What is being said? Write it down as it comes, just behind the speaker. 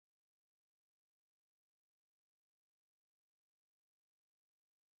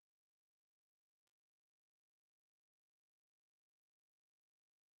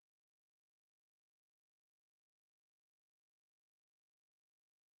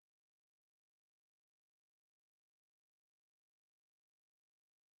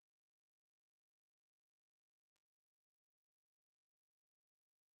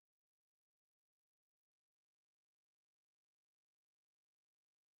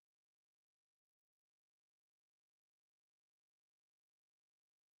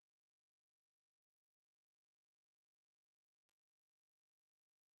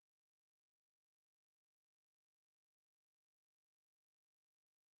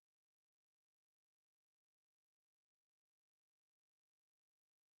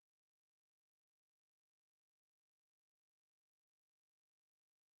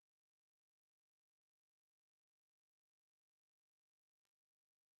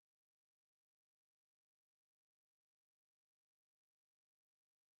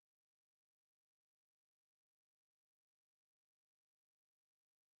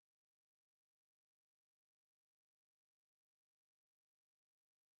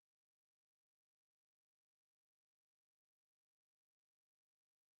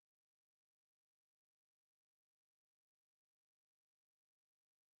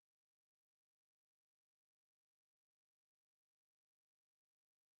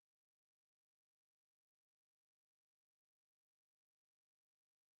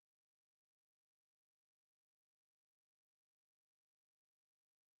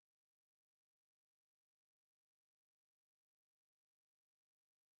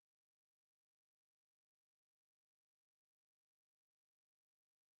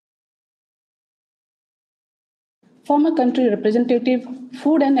former country representative,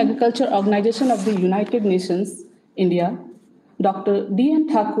 Food and Agriculture Organization of the United Nations, India, Dr. D.N.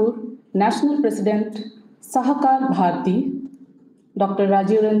 Thakur, National President, Sahakar Bharti, Dr.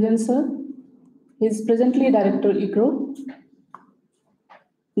 Rajiv Ranjan Sir, he is presently Director ICRO,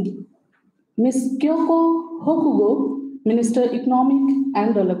 Ms. Kyoko Hokugo, Minister Economic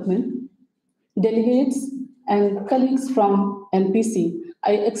and Development, delegates and colleagues from NPC,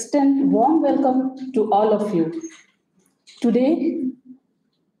 I extend warm welcome to all of you. Today,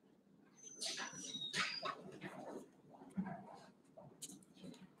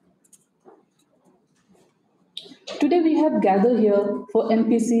 we have gathered here for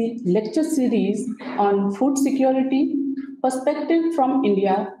NPC lecture series on food security, perspective from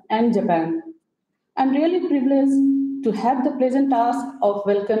India and Japan. I'm really privileged to have the pleasant task of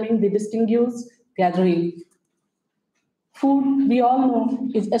welcoming the distinguished gathering. Food, we all know,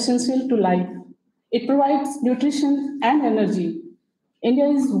 is essential to life. It provides nutrition and energy. India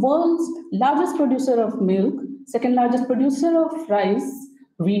is world's largest producer of milk, second largest producer of rice,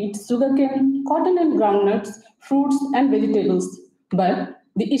 wheat, sugarcane, cotton and groundnuts, fruits and vegetables. But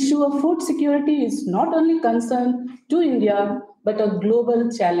the issue of food security is not only concern to India, but a global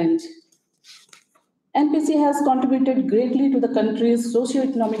challenge. NPC has contributed greatly to the country's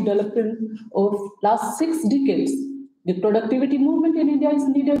socio-economic development of last 6 decades. The productivity movement in India is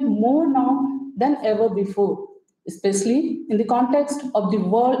needed more now than ever before, especially in the context of the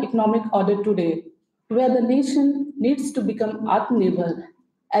world economic order today, where the nation needs to become Atmanirbhar.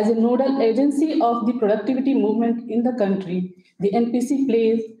 As a nodal agency of the productivity movement in the country, the NPC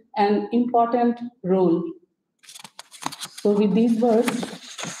plays an important role. So with these words,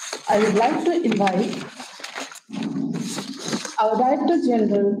 I would like to invite our Director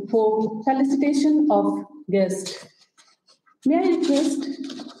General for felicitation of guests. May I request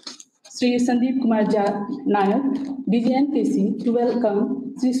Sri Sandeep Kumar Nayak, DG NPC, to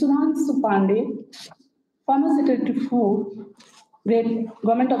welcome Sri Sudhanshu Pandey, former Secretary Food, Great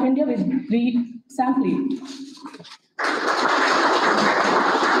Government of India with sampling.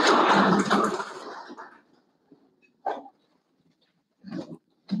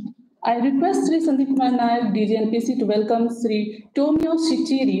 I request Sri Sandeep Kumar Nayak, DG NPC, to welcome Sri Tomio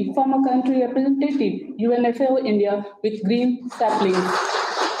Shichiri, former country representative, UNFAO India, with green saplings.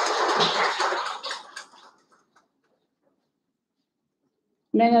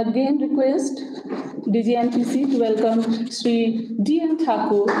 May I again request DG NPC to welcome Sri D.N.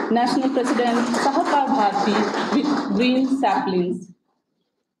 Thakur, National President, Sahakar Bharti, with green saplings.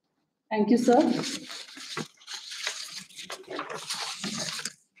 Thank you, sir.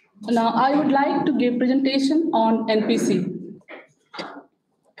 Now, I would like to give presentation on NPC.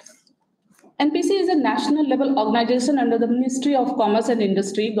 NPC is a national level organization under the Ministry of Commerce and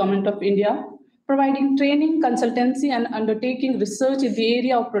Industry, Government of India, providing training, consultancy, and undertaking research in the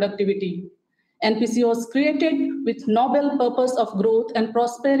area of productivity. NPC was created with noble purpose of growth and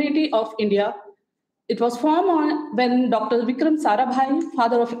prosperity of India. It was formed when Dr. Vikram Sarabhai,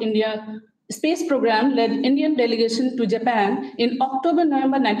 father of India space program, led Indian delegation to Japan in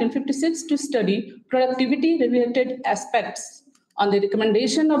October-November 1956 to study productivity-related aspects. On the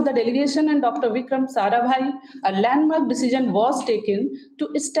recommendation of the delegation and Dr. Vikram Sarabhai, a landmark decision was taken to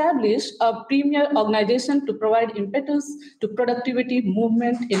establish a premier organization to provide impetus to productivity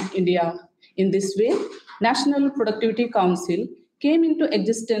movement in India. In this way, National Productivity Council came into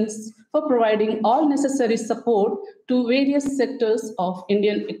existence for providing all necessary support to various sectors of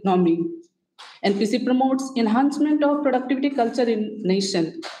Indian economy. NPC promotes enhancement of productivity culture in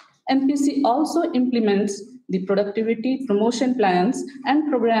nation. NPC also implements the productivity promotion plans and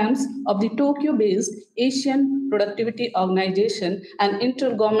programs of the Tokyo-based Asian Productivity Organization, an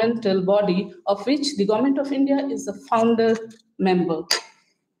intergovernmental body of which the Government of India is a founder member.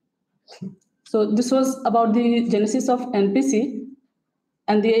 So this was about the genesis of NPC.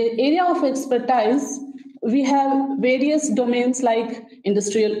 And the area of expertise, we have various domains like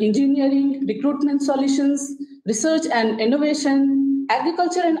industrial engineering, recruitment solutions, research and innovation,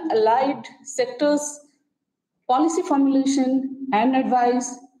 agriculture and allied sectors, policy formulation and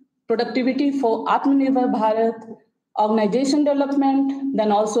advice, productivity for Atmanirbhar Bharat, organization development,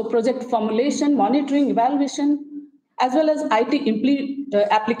 then also project formulation, monitoring, evaluation, as well as IT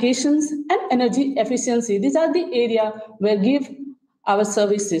applications and energy efficiency. These are the areas where we give our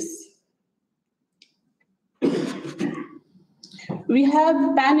services. We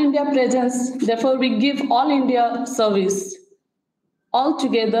have pan-India presence, therefore we give all India service.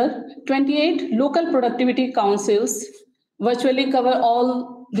 Altogether, 28 local productivity councils virtually cover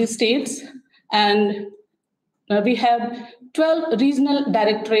all the states, and we have 12 regional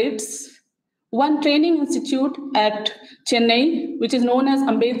directorates, one training institute at Chennai, which is known as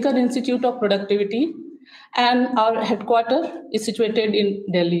Ambedkar Institute of Productivity, and our headquarters is situated in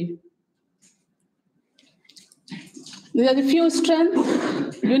Delhi. These are the few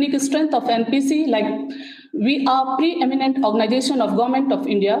unique strengths of NPC, like we are preeminent organization of Government of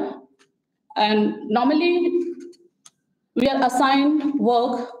India, and normally we are assigned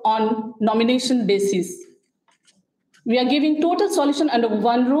work on nomination basis. We are giving total solution under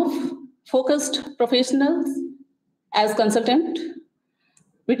one roof, focused professionals as consultant.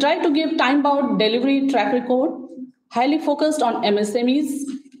 We try to give time-bound delivery track record, highly focused on MSMEs.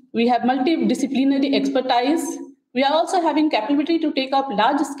 We have multidisciplinary expertise. We are also having capability to take up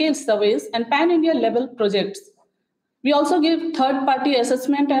large-scale surveys and pan-India level projects. We also give third-party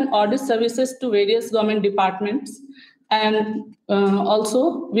assessment and audit services to various government departments. And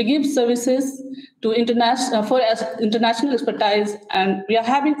also, we give services to international expertise, and we are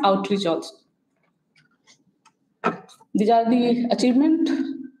having outreach also. These are the achievements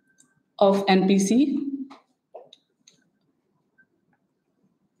of NPC.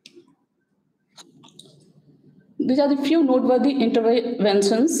 These are the few noteworthy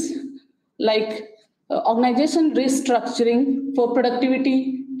interventions, like organization restructuring for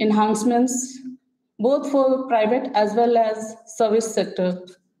productivity enhancements, both for private as well as service sector.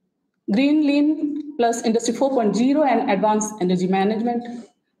 Green Lean plus Industry 4.0 and advanced energy management.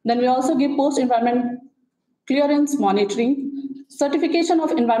 Then we also give post-environment clearance monitoring, certification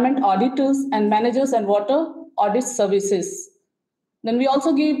of environment auditors and managers and water audit services. Then we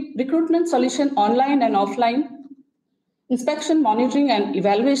also give recruitment solution online and offline, inspection, monitoring, and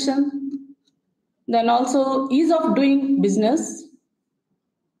evaluation. Then also ease of doing business.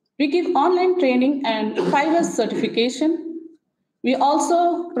 We give online training and 5 years certification. We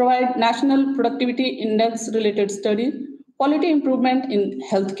also provide National Productivity Index related study, quality improvement in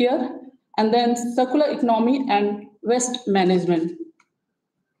healthcare, and then circular economy and waste management.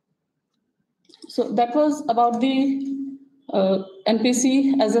 So that was about the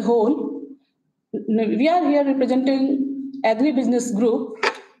NPC as a whole. We are here representing agribusiness group.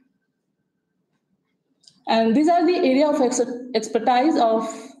 And these are the area of expertise of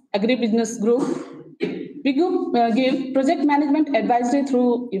agribusiness group. We give project management advisory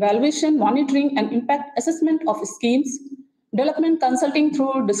through evaluation, monitoring, and impact assessment of schemes, development consulting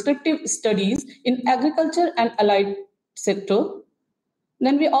through descriptive studies in agriculture and allied sector.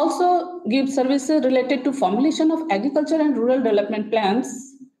 Then we also give services related to formulation of agriculture and rural development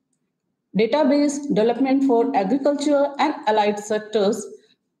plans, database development for agriculture and allied sectors,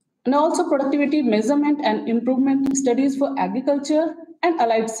 and also productivity measurement and improvement studies for agriculture and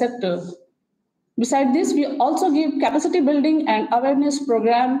allied sector. Besides this, we also give capacity building and awareness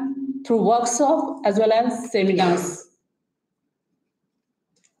program through workshops as well as seminars.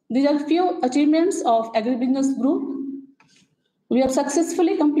 These are few achievements of agribusiness group. We have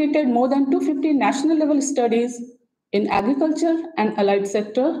successfully completed more than 250 national level studies in agriculture and allied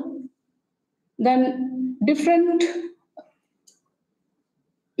sector. Then different,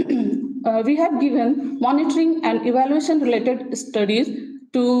 we have given monitoring and evaluation related studies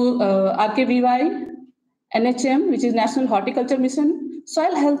to RKVY, NHM, which is National Horticulture Mission,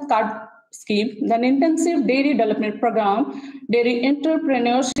 Soil Health Card Scheme, then Intensive Dairy Development Program, Dairy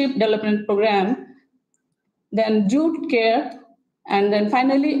Entrepreneurship Development Program, then Jute Care, and then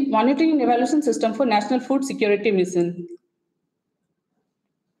finally Monitoring and Evaluation System for National Food Security Mission.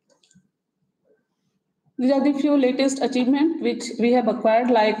 These are the few latest achievements which we have acquired,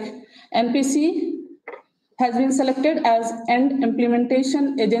 like MPC has been selected as End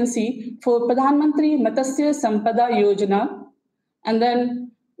Implementation Agency for Pradhan Mantri Matsya Sampada Yojana. And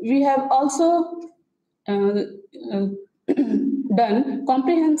then we have also done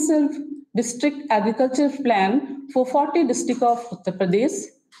comprehensive district agriculture plan for 40 districts of Uttar Pradesh.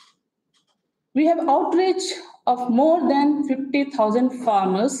 We have outreach of more than 50,000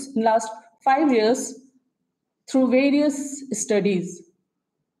 farmers in the last 5 years through various studies.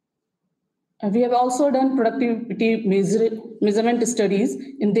 We have also done productivity measurement studies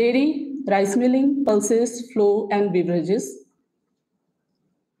in dairy, rice milling, pulses, flour, and beverages.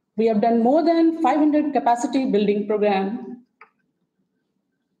 We have done more than 500 capacity building programs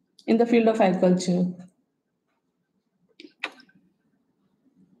in the field of agriculture.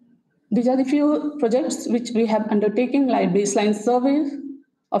 These are the few projects which we have undertaken, like baseline survey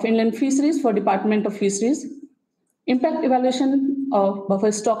of inland fisheries for Department of Fisheries, impact evaluation of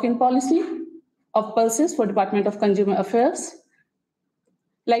buffer stocking policy of pulses for Department of Consumer Affairs,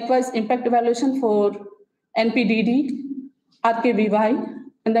 likewise impact evaluation for NPDD, RKVY,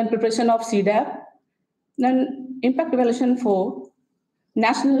 and then preparation of CDAP, then impact evaluation for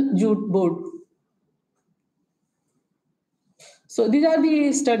National Jute Board. So these are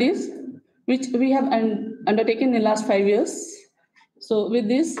the studies which we have undertaken in the last 5 years. So with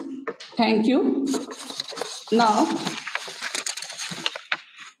this, thank you. Now,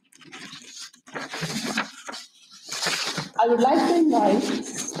 I would like to invite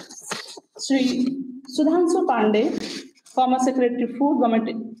Sri Sudhanshu Pandey, former Secretary Food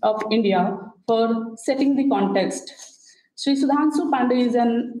Government of India, for setting the context. Sri Sudhanshu Pandey is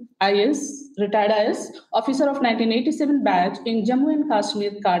an IS, retired IS, officer of 1987 batch in Jammu and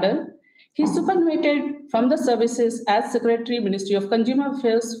Kashmir cadre. He superannuated from the services as Secretary, Ministry of Consumer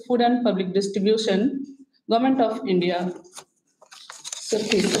Affairs, Food and Public Distribution, Government of India. So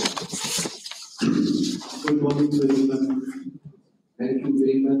please. Good morning to everyone. Thank you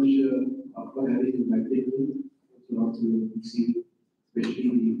very much for having invited me to NPC,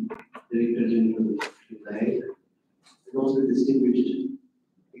 especially the Director General Delhi, and also distinguished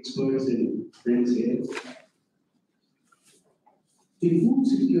experts and friends here. The food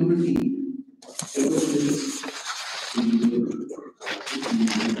security ever since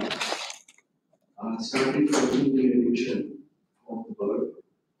started causing the addiction of the bird,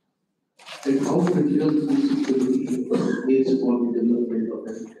 and how critical food security is for the development of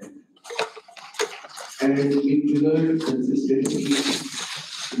every country. And it triggered consistently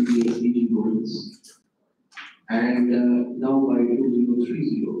in the SDG goals. And now by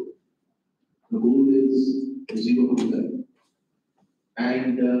 2030, the goal is zero hunger.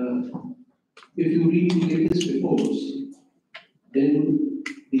 And if you read the latest reports, then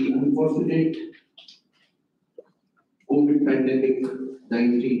the unfortunate COVID pandemic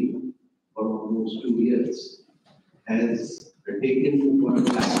 19 for almost 2 years has taken one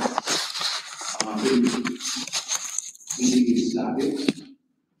life in the target.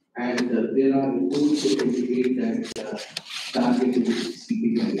 And there are reports that indicate that target is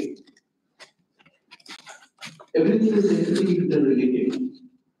CPI. Everything is actually interrelated.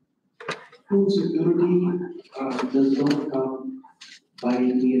 Food security does not come by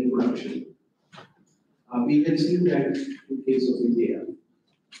mere production. We have seen that in case of India.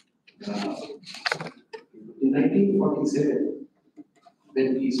 In 1947, when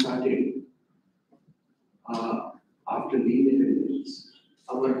we started, after the independence,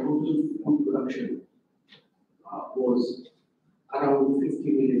 our total food production was around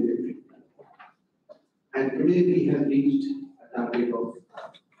 50 million metric tons. And today we have reached a target of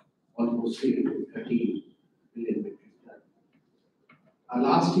almost 313 million metric tons.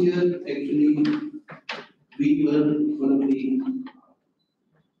 Last year, actually, we were one of the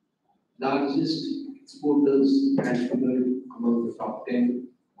largest exporters and we were among the top 10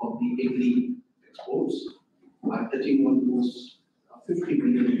 of the agri exports, touching almost $50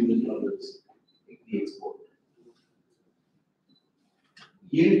 million in the export.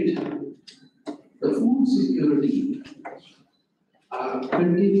 Yet, the food security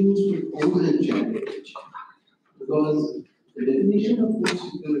continues to pose a challenge because the definition of food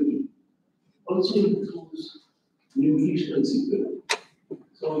security also includes nutritional security.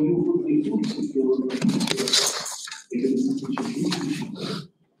 So you would be food secure against nutrition.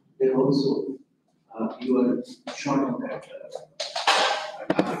 Then also you are short of that.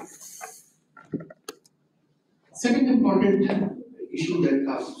 Second important issue that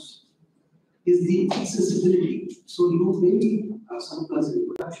comes is the accessibility. So you may be surplus in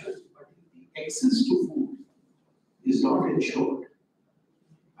production, but the access to food is not ensured.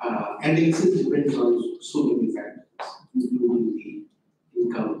 And access depends on so many factors, including the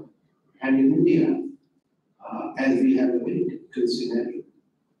income. And in India, as we have a very difficult scenario,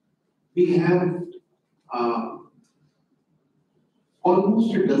 we have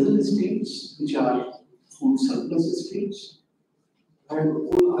almost a dozen states which are food surplus states,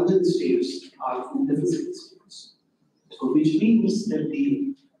 and all other states are food deficit states. So which means that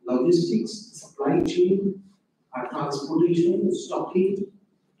the logistics, supply chain, transportation, stocking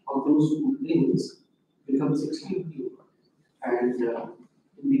of those food grains becomes extremely important. And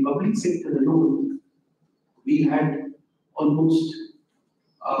in the public sector alone, we had almost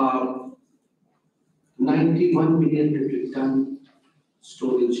 91 million metric ton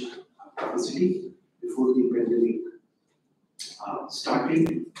storage capacity before the pandemic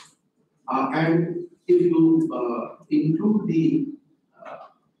started. And if you include the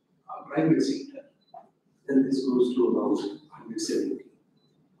private sector, then this goes to about 170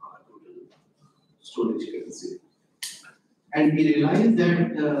 total storage capacity. And we realize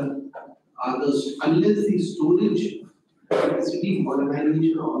that unless the storage capacity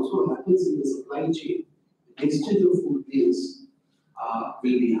modernization also happens in the supply chain, the wastage of food grains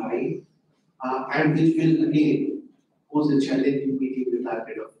will be high, and which will again pose a challenge in meeting the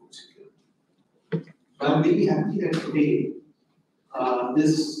target of food security. But I'm very happy that today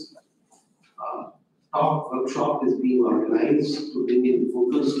this uh, talk workshop is being organized to bring in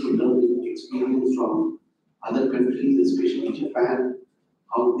focus to learn experience from other countries, especially Japan,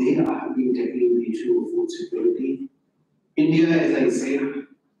 how they have been tackling the issue of food security. India, as I said,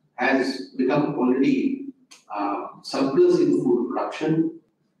 has become already surplus in food production.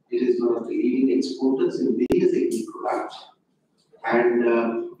 It is one of the leading exporters in various agri products.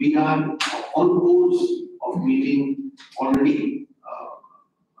 And we are on course of meeting already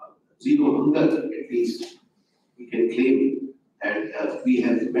zero hunger, at least we can claim that we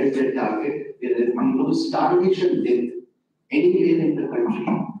have met that target. There has been no starvation death anywhere in the country,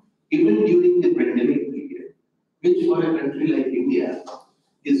 even during the pandemic period, which for a country like India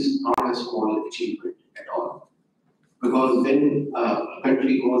is not a small achievement at all. Because when a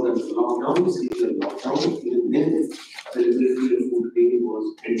country was under lockdown, severe lockdown, even then availability of food grain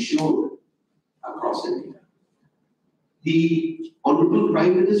was ensured across India. The Honorable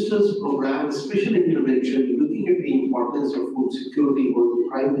Prime Minister's program, special intervention, looking at the importance of food security, was the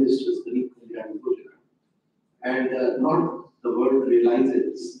Prime Minister's Delhi Headquarters. And not the world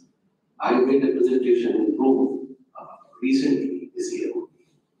realizes. I made a presentation in Rome recently this year.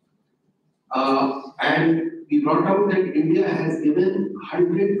 And we brought out that India has given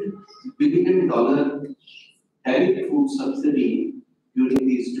 $100 billion direct food subsidy during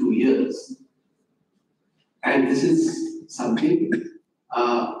these 2 years. And this is something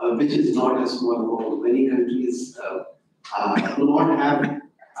which is not a small amount. Many countries do not have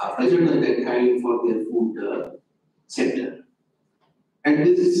a budget of that kind for their food sector. And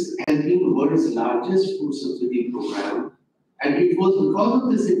this has been the world's largest food subsidy program. And it was because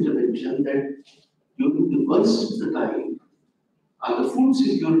of this intervention that during the worst of the time, the food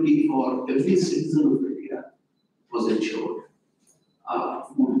security for every citizen of India was ensured.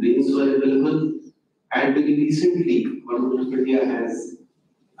 Food grains were available, and very recently, Government of India has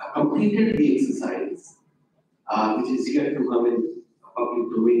completed the exercise, which is yet to come in public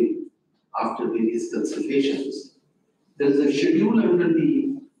domain after various consultations. There is a schedule under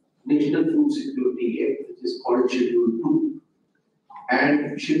the National Food Security Act, which is called Schedule 2.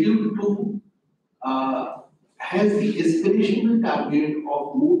 And Schedule 2 has the aspirational target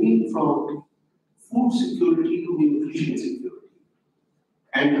of moving from food security to nutrition security.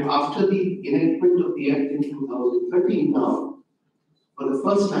 And after the enactment of the Act in 2013 now, for the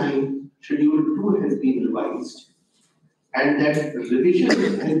first time, Schedule 2 has been revised. And that revision has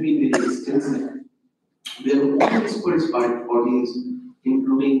been very extensive. There are all experts bodies,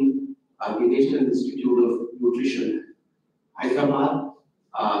 including the National Institute of Nutrition, Hyderabad,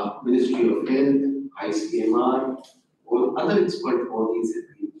 Ministry of Health, ICMR, or other expert bodies have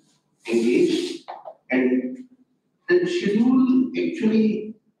been engaged. And the schedule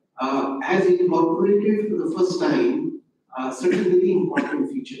actually has incorporated for the first time certain very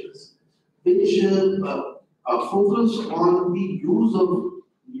important features, which focus on the use of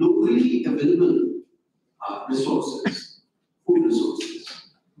locally available resources, food resources,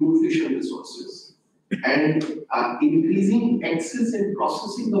 nutrition resources, and increasing access and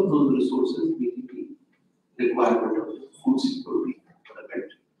processing of those resources meeting the requirement of food security for the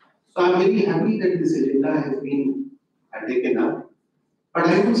country. So I'm very happy that this agenda has been taken up. But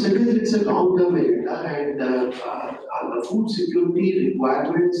I would suggest it's a long-term agenda, and the food security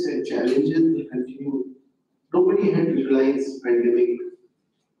requirements and challenges will continue. Nobody had visualized pandemic,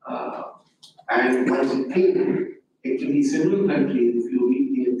 and once it came, actually several countries, if you read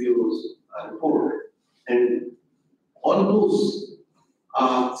the NPO's report, and almost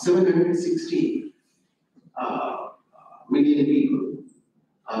 760 million people,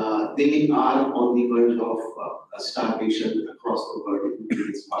 they are on the verge of starvation across the world in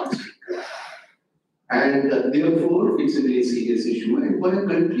various parts of the world. And therefore, it's a very serious issue. And for a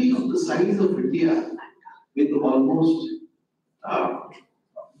country of the size of India, with almost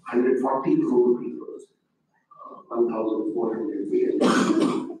 140 crore people, 1,400 million,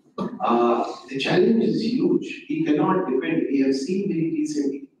 the challenge is huge. We cannot depend. We have seen very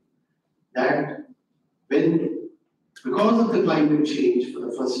recently that because of the climate change for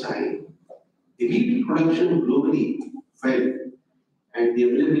the first time, the wheat production globally fell and the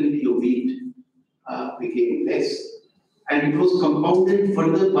availability of wheat became less. And it was compounded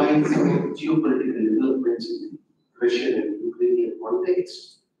further by some geopolitical developments in the Russian and Ukrainian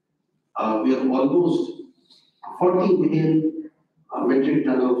context. We are almost 40 million metric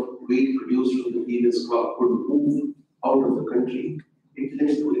ton of wheat produced from the previous crop could move out of the country. It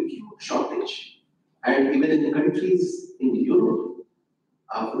led to a huge shortage. And even in the countries in Europe,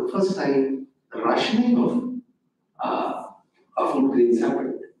 for the first time, the rationing of food grains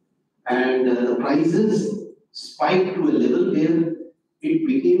happened. And the prices spiked to a level where it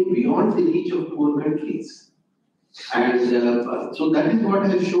became beyond the reach of poor countries. And so that is what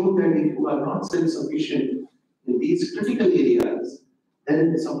has shown that if you are not self-sufficient in these critical areas,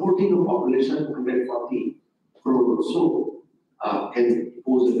 then supporting a population of 140 crore or so can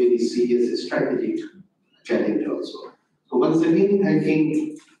pose a very serious strategic challenge also. So once again,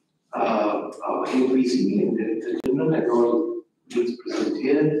 thanking NPC and Director General and all these present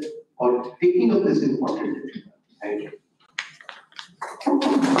here for taking up this important issue. Thank you.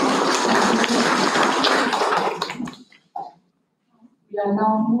 We are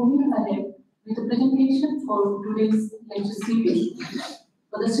now moving ahead with the presentation for today's lecture series.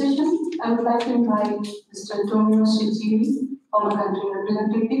 For the session, I would like to invite Mr. Antonio Cicchini, former country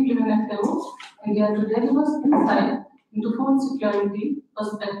representative given FAO, India to deliver us insight into food security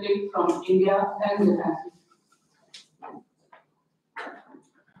perspective from India and Japan.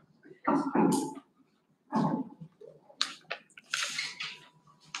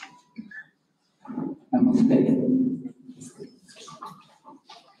 Namaste.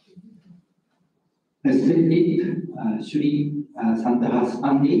 Respected Shri Santahas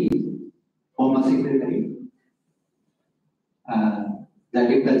Pandey, former Secretary,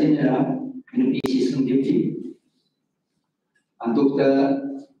 Director General, NPC Sundipji,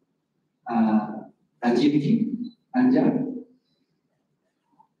 Dr. Rajivji Anja,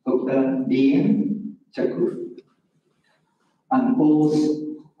 Dr. D.M. Chakur, and all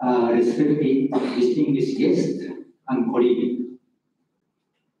respected distinguished guests and colleagues.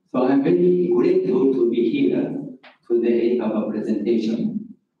 So I'm very grateful to be here today of a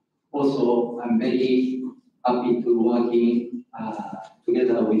presentation. Also, I'm very happy to working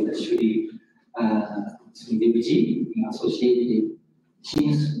together with Shri Sundipji in associated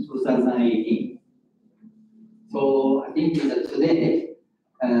since 2018. So I think that today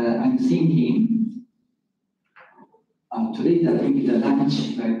I'm thinking today I think the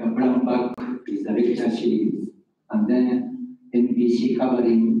lunch like a brown bag is a lecture series, and then NPC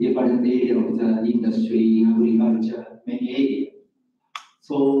covering different areas of the industry, agriculture, many areas.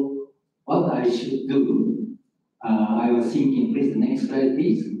 So what I should do, I was thinking, please, the next slide,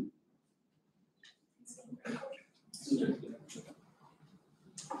 please.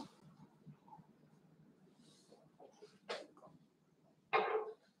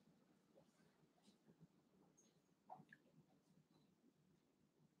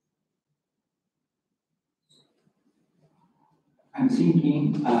 I'm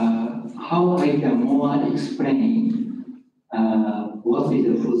thinking how I can more explain what is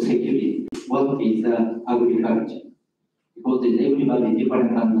the food security, what is agriculture, because everybody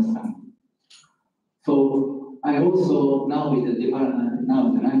different understanding. So I also now with the different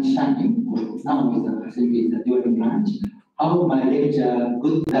now the lunch time, now with the I think it's the during lunch, how my lecture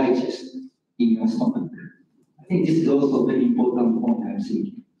good digest in your stomach. I think this is also very important point I'm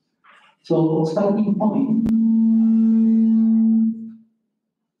thinking. So starting point.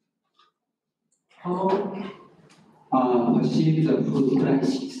 How achieve the food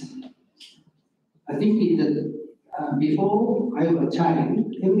crisis? I think that before I was a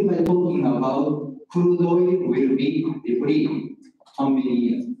child, everybody talking about crude oil will be free. How many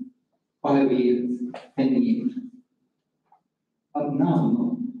years? 5 years, 10 years. But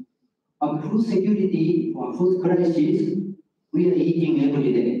now, food security or food crisis, we are eating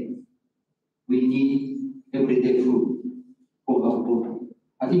every day. We need everyday food for our body.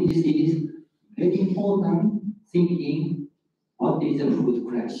 I think this is very important thinking what is a food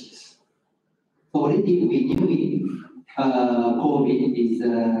crisis. So already we knew it, COVID is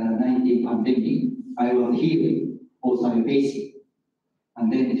 19 pandemic. I was here, also I face it.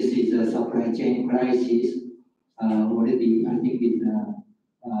 And then this is a supply chain crisis. Already, I think it's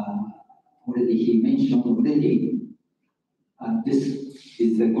already he mentioned already. This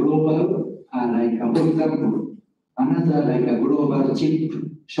is a global, like for example, another like a global chip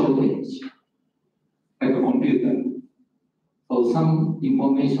shortage. Like a computer. So some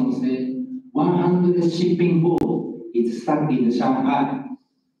information says 100 shipping boat is stuck in Shanghai,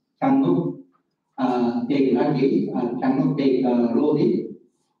 cannot take luggage, cannot take loaded,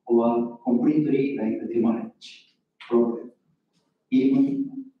 or completely like demolish problem.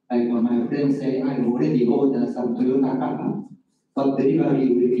 Even like my friend say, I already ordered some Toyota car, but delivery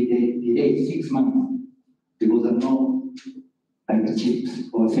will be delayed 6 months because of no like chips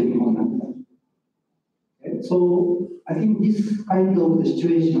or semiconductors. So I think this kind of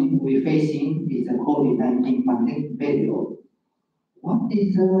situation we're facing is a COVID-19 pandemic period. What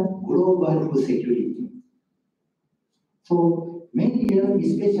is global food security? So media,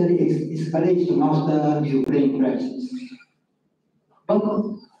 especially escalation after Ukraine crisis. But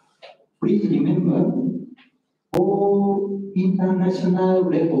please remember, all international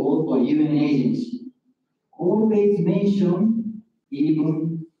report or UN agency always mention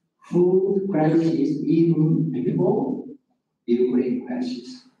even food crisis even before the Ukraine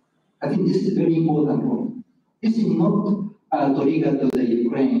crisis. I think this is a very important point. This is not triggered to the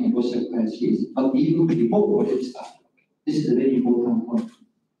Ukraine-Russia crisis, but even before it started. This is a very important point.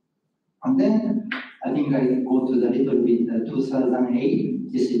 And then I think I go to the little bit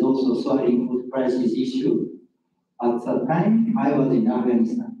 2008. This is also soaring food crisis issue. At the time, I was in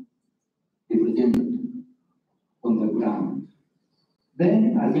Afghanistan, represented on the ground.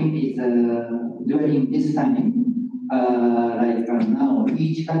 Then I think it's during this time, now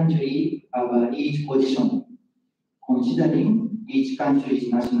each country have each position, considering each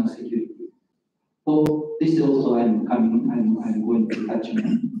country's national security. So this is also I'm going to touch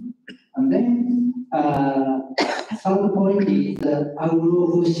on. And then third point is the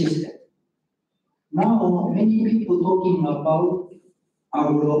agro-food system. Now many people talking about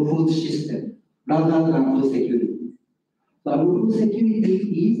agro-food system rather than food security. So agro-food security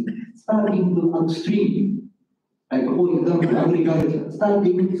is starting to upstream, like for example agriculture,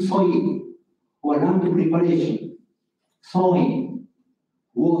 starting soil or land preparation, sowing,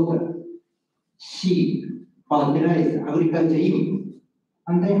 water, seed, fertilizer, agriculture input,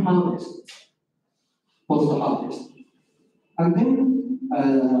 and then harvest, post-harvest. And then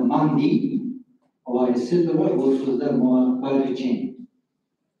mandi or etc. goes to the more value chain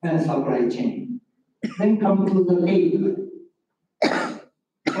and supply chain. Then come to the table.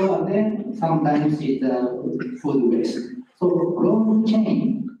 So then sometimes it's food waste. So long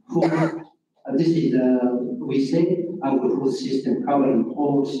chain food, this is we say agro-food system covering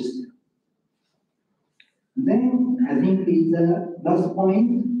whole system. Then I think it's the last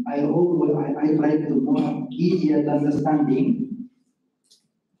point. I try to more easier understanding.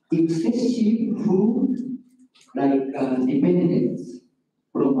 Excessive food like dependence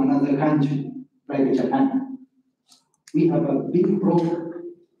from another country, like Japan. We have a big problem.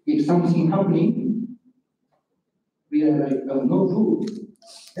 If something happening, we are like no food.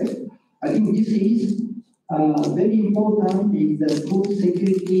 Okay? I think this is very important. Is the food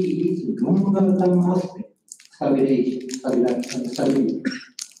security is longer term aspect. Stability.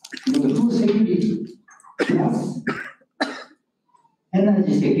 The food security plus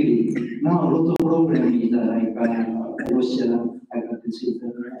energy security. Now a lot of problem is Russia, this is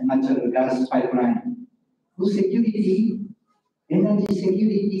natural gas pipeline. Food security, energy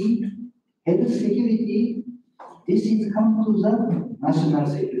security, health security. This is come to the national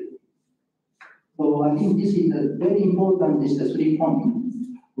security. So I think this is a very important. This is the 3 points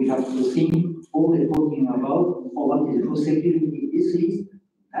we have to think. All we're talking about what is food security. This is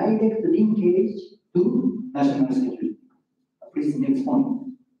direct linkage to national security. Please, next point.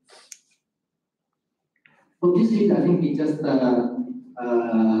 So this is, I think, it's just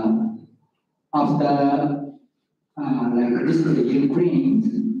after this is the Ukraine's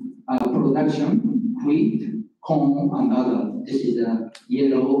production, wheat, corn, and other. This is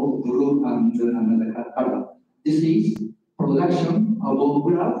yellow, blue, and another color. This is production above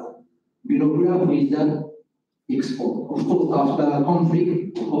graph. Below graph is the export. Of course, after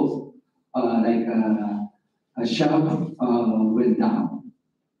conflict, of course, a sharp went down.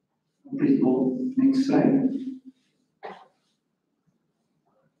 Please go next slide.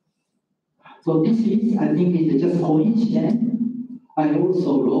 So this is, I think, it's just coincidence. I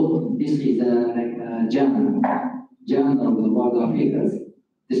also wrote. This is a journal of the World Affairs.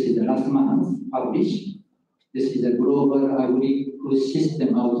 This is the last month published. This is a global agri-food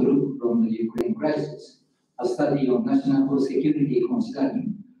system outlook from the Ukraine crisis, a study on national food security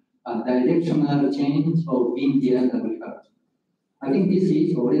considering a directional change of India's agriculture. I think this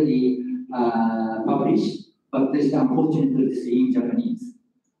is already published, but this unfortunately is in Japanese.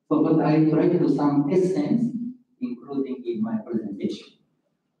 So, but I tried to do some essence, including in my presentation.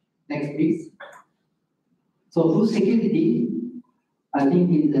 Next, please. So, food security, I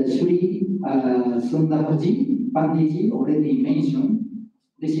think is Sri Sundarji Pandiji already mentioned.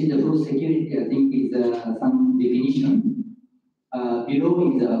 This is the food security, I think is some definition.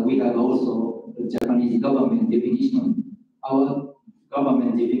 Below is we have also the Japanese government definition. Our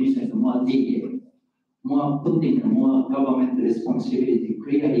government definition is more detailed, more put in more government responsibility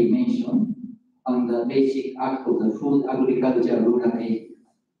clearly mentioned on the basic act of the food, agriculture, rural area.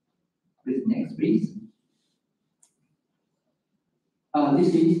 Please, next, please.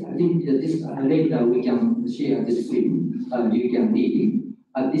 This is, I think, this later we can share the screen. You can read.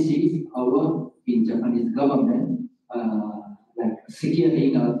 This is our in Japanese government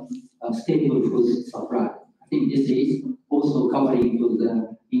securing a stable food supply. I think this is also covering to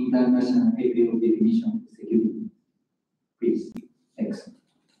the international FAO definition of security.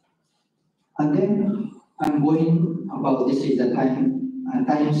 And then I'm going about this is a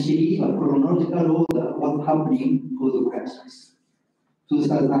time series or chronological order, what's happening for the crisis.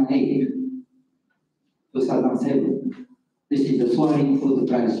 2008, 2007, this is the soaring food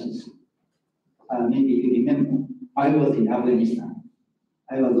crisis. Maybe you remember, I was in Afghanistan.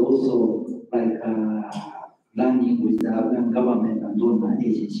 I was also running with the Afghan government and donor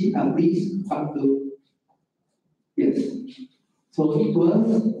agency. Please back to, yes. So it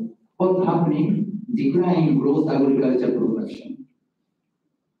was what's happening, declining gross agriculture production,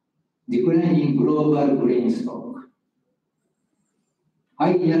 declining global grain stock,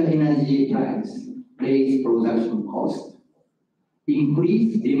 higher energy price, raised production cost,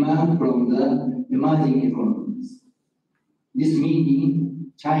 increased demand from the emerging economies. This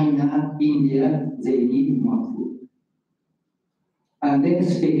meaning China, India, they need more food. And then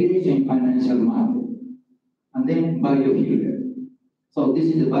speculation in financial market. And then biofuel. So this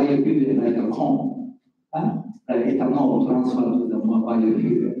is a biofuel like a corn, like ethanol transferred to the more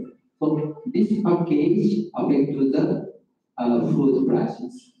biofuel. So this package affects the food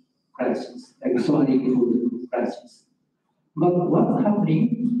prices, like soaring food prices. But what's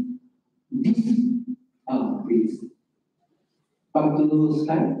happening? This, please, back to the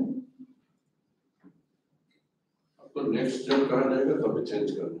slide. तो next जब कहा जाएगा तब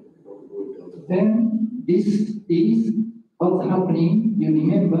change करना. Then this is what's happening. You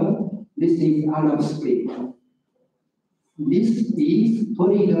remember, this is Arab Spring. This is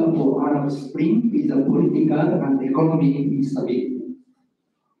trigger for Arab Spring is a political and economic instability.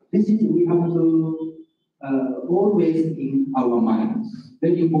 This is we have to always in our minds.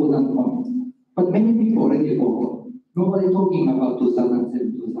 Very important point. But many people already forgot. Nobody talking about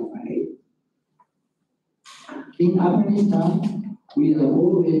 2007, 2008. In Afghanistan, we are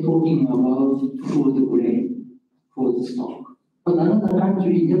always talking about food grain, food stock. But another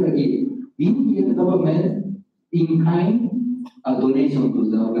country never gave. Indian government in kind a donation to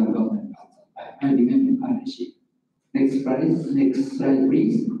the Afghan government. I remember partnership. Next slide,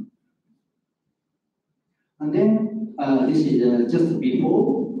 please. And then this is just before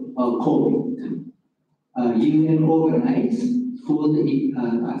COVID. UN organized food.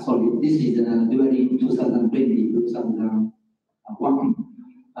 This is during 2020, 2001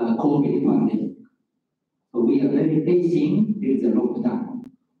 COVID pandemic. So we are very facing with the lockdown.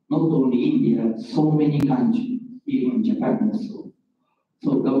 Not only India, so many countries, even Japan also.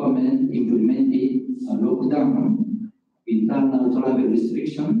 So government implemented a lockdown, internal travel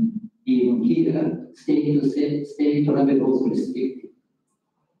restriction, even here, state travel also restricted.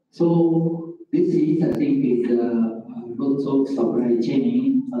 So this is, I think, is lots of supply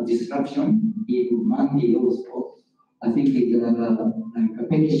chain disruption, even money also. I think it's like a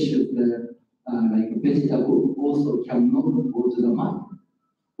perishable, like a vegetable also cannot go to the market.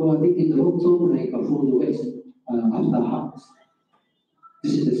 So I think it's also like a food waste after harvest.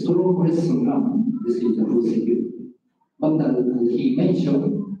 This is a strong lesson learned. This is the food security. But he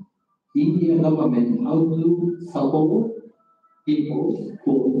mentioned Indian government how to support people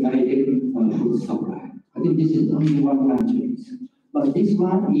for direct food supply. I think this is only one country. But this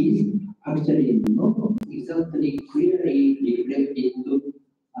one is actually not exactly clearly reflected to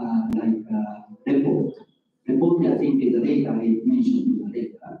report. Report, I think, is the data I mentioned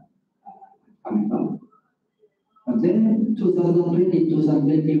later coming up. And then 2020,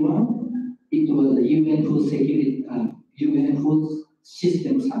 2021, it was the UN Food Security, UN Food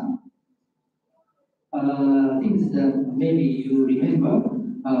System Summit. Things that maybe you remember,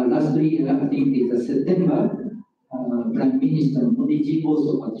 last year, I think it's September, Prime Minister Modi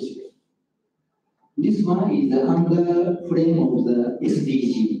also participated. This one is under frame of the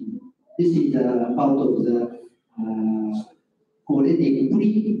SDG. This is part of the already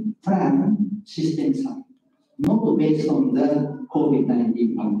pre-planned system summit, not based on the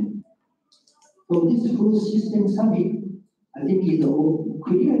COVID-19 pandemic. So this food system summit, I think, is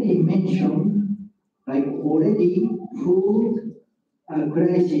clearly mentioned, like already food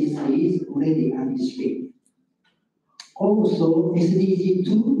crisis is already anticipated. Also, SDG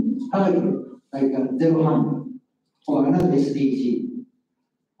 2 target, like zero hunger, or another SDG,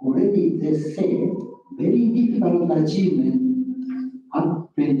 already they say very difficult achievement at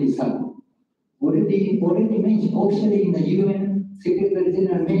 27. Already mentioned, officially in the UN Secretary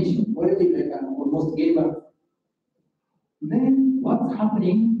General mentioned, already like almost gave up. Then what's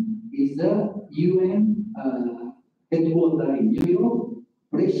happening is the UN headquarters in New York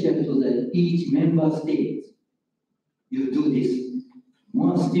pressure to each member state. You do this.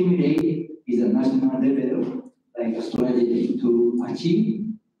 More stimulate is a national level, like a strategy to achieve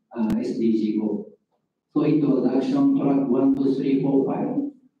SDG goal. So it was action track 1, 2, 3, 4, 5.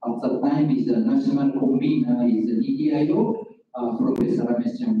 At that time, is the national convener is the DDIO, Professor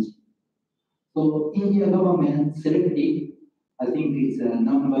Ramesh Chandji. So India government selected, I think it's a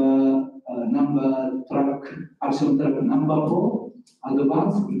number track, action track number 4,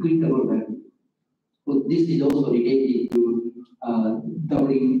 advanced equitable value. So this is also related to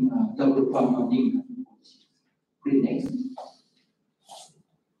double farmer income. Please next.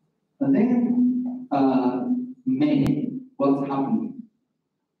 And then May, what's happening?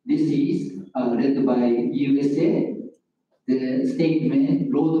 This is led by USA, the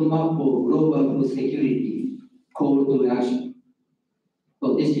statement roadmap for global food security, call to action.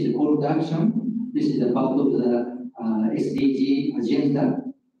 So this is a call to action. This is a part of the SDG agenda.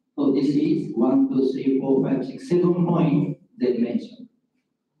 So this is 1, 2, 3, 4, 5, 6, 7 points they mentioned.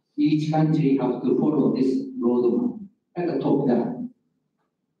 Each country has to follow this roadmap, like a top down.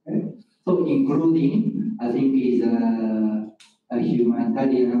 Okay? So including, I think, is a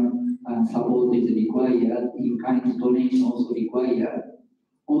humanitarian support is required, in-kind donation also required.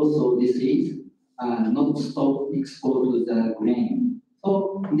 Also, this is not stop export to the grain.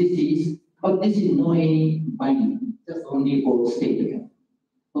 So this is, but this is not any binding, just only for statement.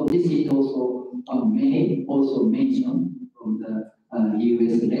 So this is also may also mentioned from the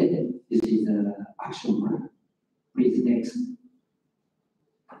US led. This is the action plan. Please next.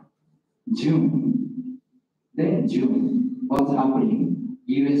 June. Then June, what's happening?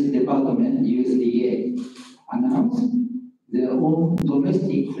 US Department, USDA announced their own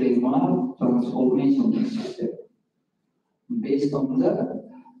domestic framework transformation system based on the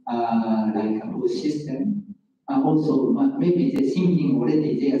like a food system. And also maybe they're thinking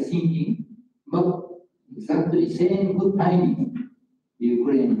already, they are thinking, but exactly same good timing,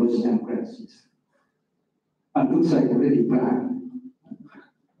 Ukraine-Russian crisis. And looks like already planned.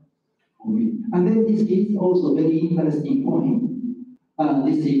 And then this is also very interesting point.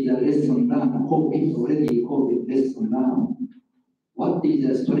 This is the lesson learned, COVID, already COVID lesson learned. What is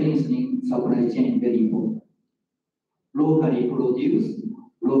the strengthening supply chain? Very important. Locally produced,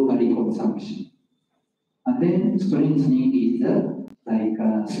 locally consumption. And then strengthening is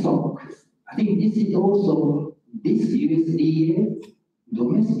like stock. I think this is also, this USDA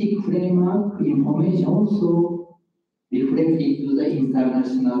domestic framework information also reflected to the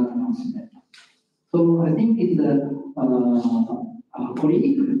international announcement. So I think it's a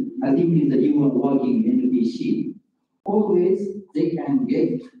colleague, I think it's you are working in NPC. Always they can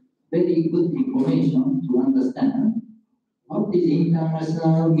get very good information to understand what is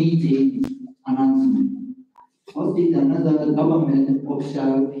international meeting announcement. What is another government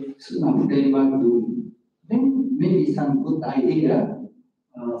official framework doing? Then maybe some good idea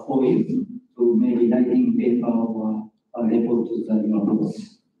for you to maybe writing paper or report to your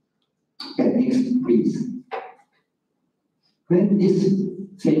boss. Okay, next please. When this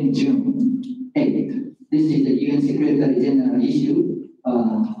same June 8th, this is the UN Secretary General issue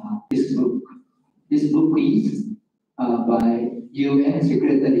this book. This book is by UN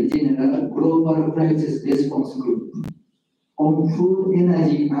Secretary General Global Crisis Response Group on food,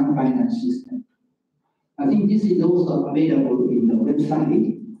 energy, and finance system. I think this is also available in the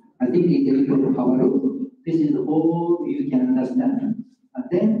website. I think it's a little powerful. This is all you can understand. And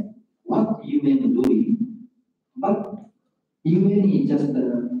then what UN doing? But UN is just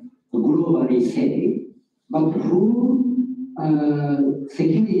globally safe, but food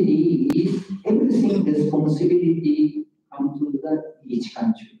security is everything responsibility comes to each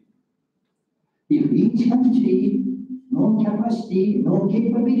country. If each country, no capacity, no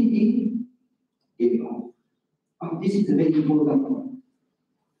capability, give up. But this is a very important point.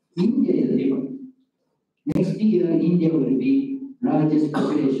 India is different. Next year, India will be largest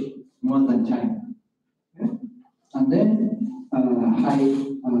population, more than China. Okay? And then high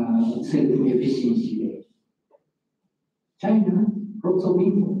self-efficiency rate. China, lots of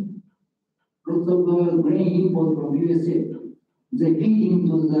import, lots of grain import from USA. They feed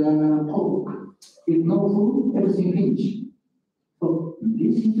into the pork. If no food, everything finished. So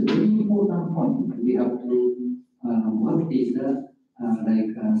this is a very important point. We have to what is the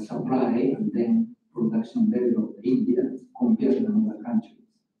supply and then production level of India compared to other countries.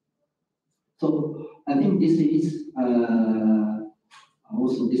 So I think this is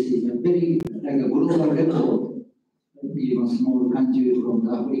also this is a very like a global record. Even small country from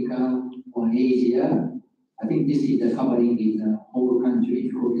Africa or Asia, I think this is the covering is the whole country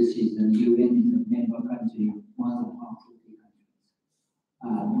because this is the UN is a member country, one of our 40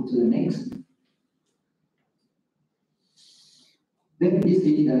 countries. Move to the next. Then this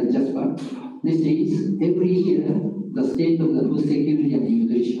is just one. This is every year the state of the food security and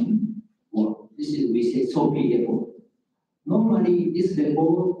nutrition. Well, this is we say SOPI report. Normally, this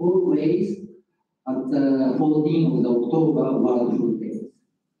report always at the 14th of October World Food Day.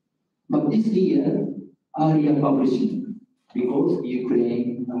 But this year, earlier publishing because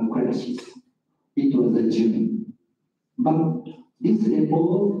Ukraine crisis. It was June. But this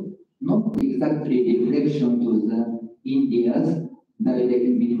report not exactly reflection to the India's direct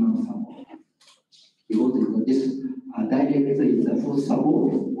minimum support. Because this direct is the full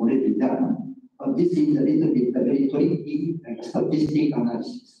support already done. But this is a little bit very tricky statistic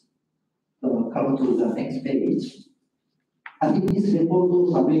analysis. So come to the next page. I think this report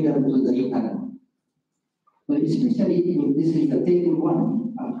is available to the internet. So especially this is the table 1.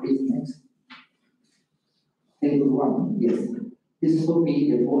 Please next. Table 1, yes. This will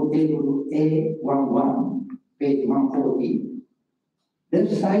be the table A11, page 140.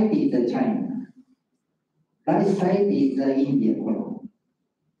 Left side is the China. Right side is the India column.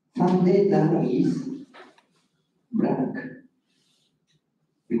 Some data is black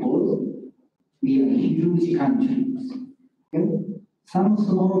because we are huge countries. Okay? Some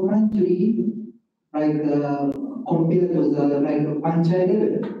small country, like compared to the like Panchayat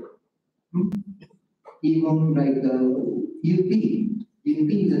level, even like UP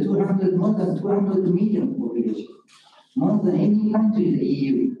is a 200 more than 200 million population, more than any country in the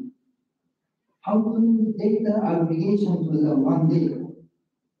EU. How to take the aggregation to the one data?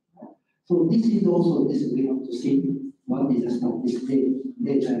 So this is also this we have to see what is the statistic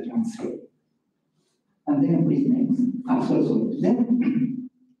data can say. And then please next. Sorry. Then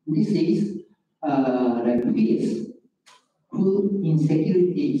this is like this food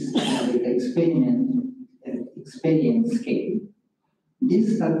insecurities experience scale.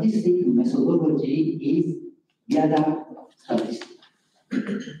 This statistic methodology is GADA statistic.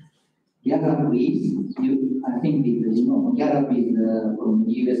 GADA is, I think GADA is from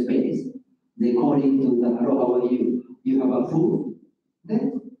US base. They call it to the hello, how are you? You have a food? Then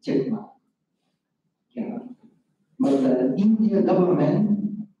check mark. GADA. But the India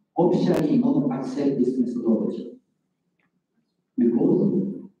government officially not accept this methodology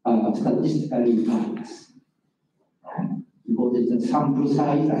because statistically biased. Because it's a sample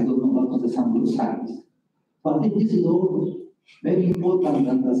size, I don't know what is the sample size. But this is all very important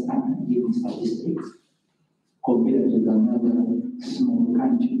to understand in statistics compared to another small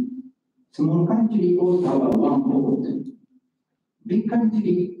country. Small country also have a one vote. Big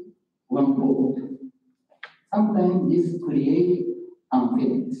country, one vote. Sometimes this creates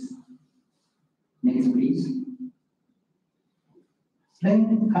unfairness. Next, please.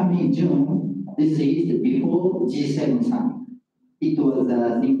 Then coming June, this is before G7 summit. It was,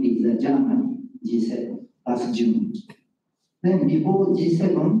 I think, it's Germany, G7, last June. Then before G7,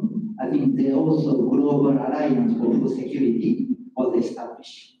 I think there also Global Alliance for Food Security was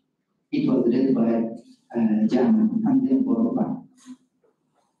established. It was led by Germany and then World Bank.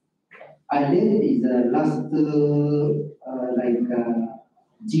 I read is the last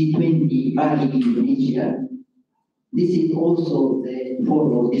G20 Bali in Indonesia. This is also the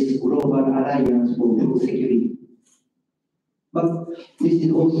follow this Global Alliance for Food Security. But this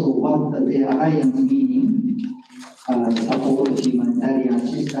is also what the alliance meaning, support humanitarian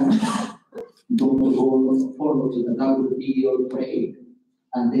assistance, don't go follow to the WTO trade,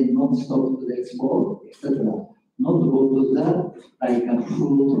 and then not stop to the export, etc. Not go to the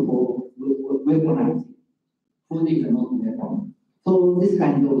food for weaponizing. Food is not weapon. So this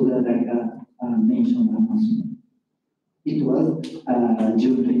kind of mentioned announcement. It was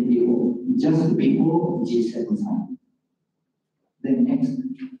June 24, just before G7 summit. Then next.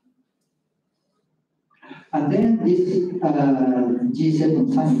 And then this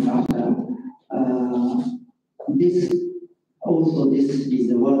G7 summit after, this is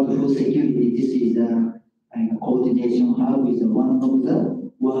the World Food Security. This is a coordination hub is one of the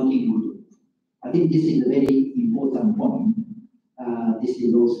working group. I think this is a very important point. This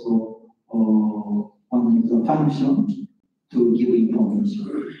is also one of the functions to give information.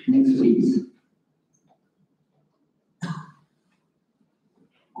 Next, please.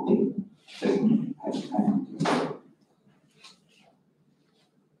 Okay.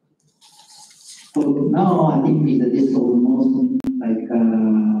 So now I think this is almost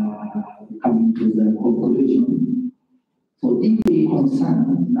coming to the conclusion. So deeply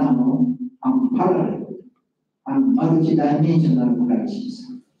concerned now unparalleled and multidimensional crisis.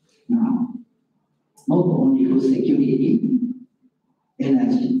 Now, not only food security,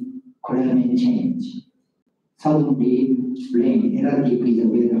 energy, climate change, suddenly rain, erratic with the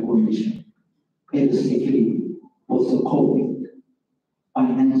weather condition, health security, also COVID,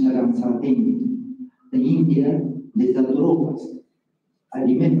 financial uncertainty. The India desert rockers. I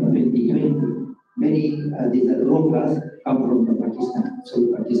remember 2020, many desert rockers come from the Pakistan, so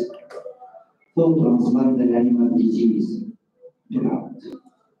Pakistan. So transfer the animal disease, drought,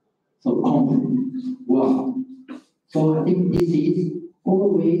 so conflict, war. So I think this is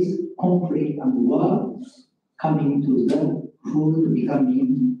always conflict and war coming to the food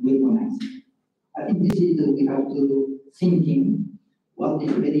becoming weaponized. I think this is we have to thinking what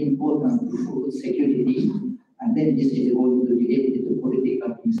is very important to food security, and then this is going to be related to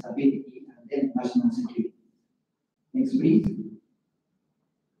political instability and then national security. Next, please.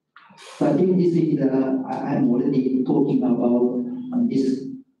 So I think this is I'm already talking about this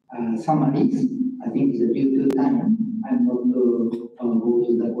summaries. I think it's due to time. I'm not going to go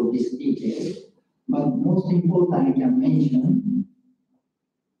to the this detail, but most important I can mention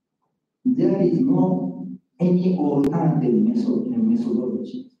there is no any alternative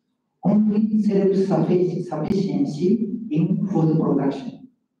methodology. Only self-sufficiency in food production.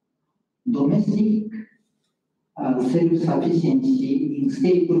 Domestic self-sufficiency in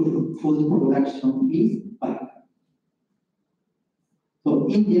stable food production is bad. So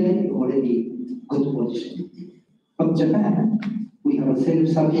India is already good position. But Japan, we have a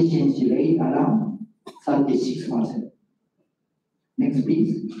self-sufficiency rate around 36%. Next,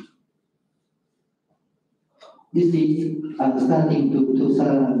 please. This is starting to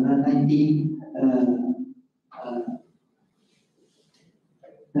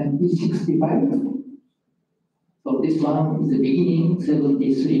 1965. So this one is the beginning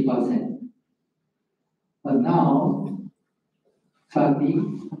 73%. But now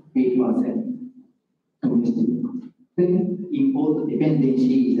 38% domestic. Then import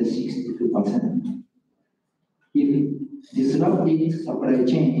dependency is 62%. If disrupted supply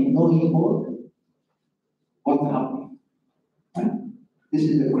chain, no import, what happened? Right? This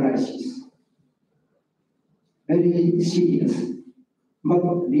is a crisis. Very serious.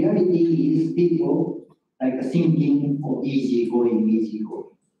 But reality is people like thinking of easy going.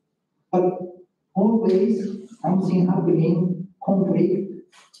 But always something happening, conflict,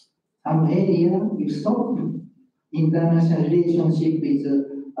 some area will stop. International relationship with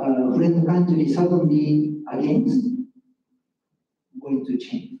friend country suddenly against going to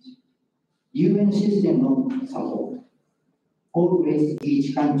change. UN system not support. Always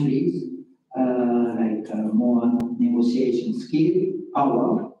each country more negotiation skill,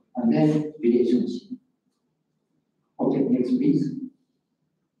 power, and then relationship. Okay, next please.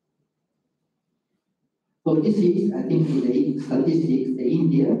 So this is, I think, the statistics, the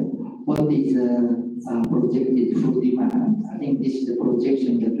India, what is projected food demand. I think this is the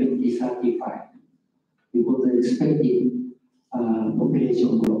projection in 2035, because the expected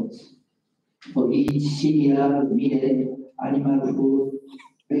population growth. For each cereal, millet, animal food,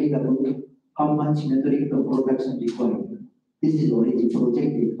 vegetable, how much metric of production required. This is already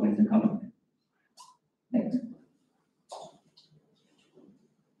projected by the government. Next.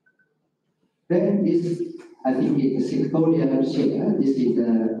 Then this, I think, is a sectorial share. This is a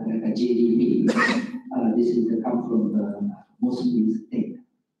GDP. This is come from the mostly state.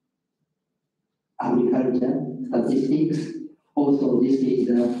 Agriculture, statistics. Also, this is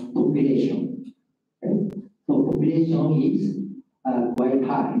the population. Okay? So population is quite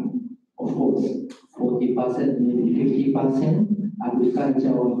high. Of course, 40%, maybe 50%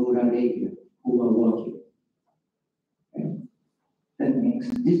 agriculture or rural area who are working. Okay? Then next,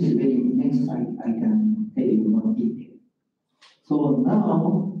 this is very next. I can tell you more detail. So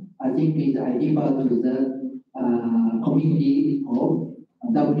now I think I refer to the committee of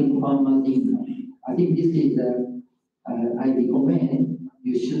doubling farmers' income. I think this is I recommend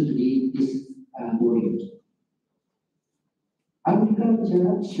you should read this volume.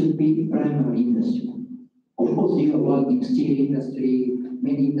 Agriculture should be primary industry. Of course, you are working steel industry,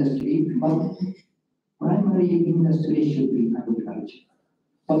 many industry, but primary industry should be agriculture.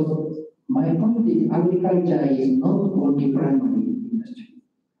 But my point is agriculture is not only primary industry.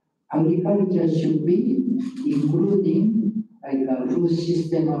 Agriculture should be including like a food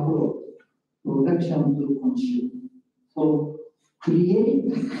system approach, production to consume. So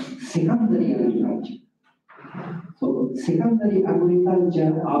create secondary agriculture. So secondary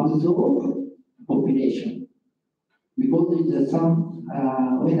agriculture absorb population. Because it's some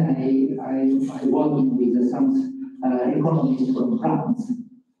when I working with some economists from France,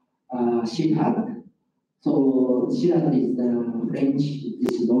 Chirac. So Chirac is the French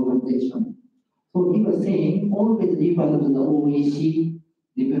this organization. So he was saying always refer to the OECD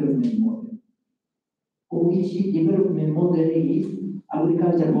development model. OECD development model is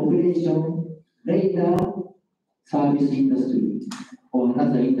agriculture population, later service industry or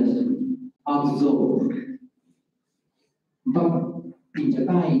another industry absorb. But in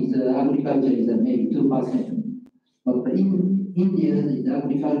Japan, agriculture is maybe 2%. But in India, the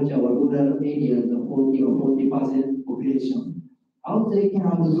agriculture or rural areas, the 40 or 40% population, how they can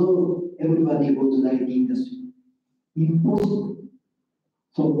absorb everybody goes like the industry? Impossible.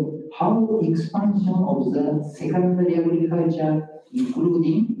 So how expansion of the secondary agriculture,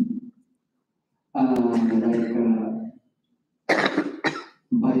 including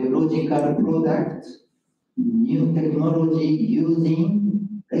biological products, new technology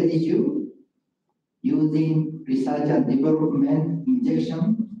using residue, using research and development, injection,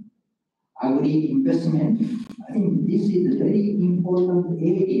 agri-investment. I think this is a very important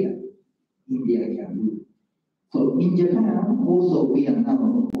area India can do. So in Japan, also we are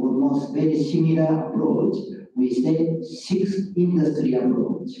now almost very similar approach. We say 6 industry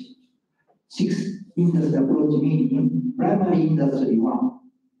approach. 6 industry approach meaning primary industry 1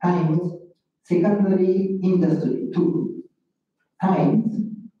 times secondary industry 2 times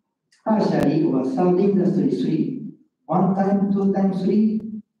tertiary or third industry 3. 1 time, 2 times 3.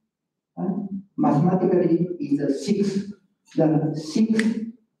 Mathematically is a 6. The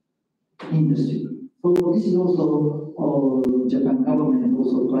 6th industry. So this is also Japan government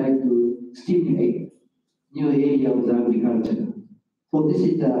also try to stimulate new area of the agriculture. So this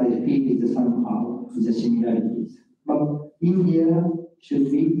is I feel is somehow the similarities. But India should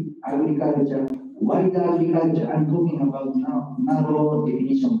be agriculture, wider agriculture. I'm talking about now narrow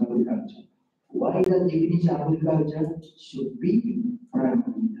definition of agriculture. Wider definition of agriculture should be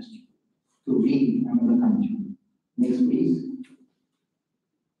primary industry to lead another country. Next, please.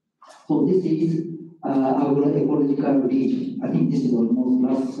 So this is agroecological region. I think this is almost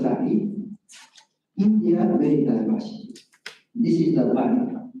last slide. India very diverse. This is the valley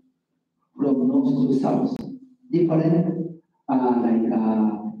from north to south. Different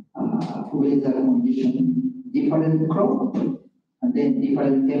weather condition, different crop, and then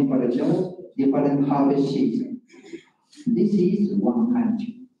different temperature, different harvest season. This is one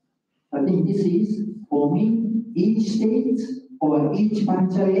country. I think this is for me each state or each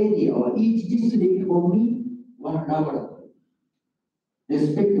pancha area or each district for me one laboratory.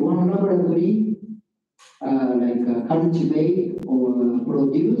 Respect one laboratory cultivate or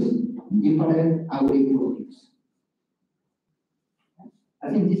produce different agri-produce. I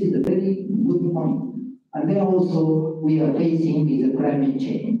think this is a very good point. And then also we are facing is a climate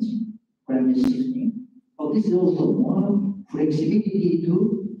change, climate shifting. So this is also more flexibility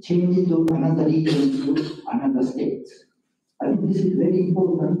to change it to another region to another state. I think this is very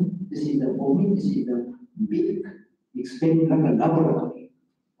important. This is for me, this is a big experiment like a laboratory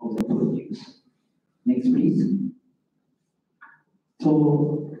of the produce. Next, please. So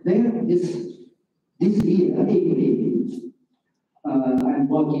there is this year, April, I'm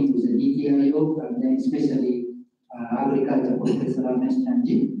working with the DTIO and then especially agriculture professor Ramesh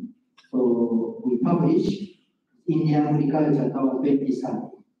Chanji. So we publish Indian Agriculture Tower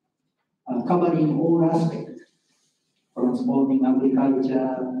 2030, covering all aspects, transforming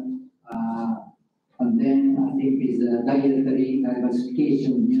agriculture, and then I think is dietary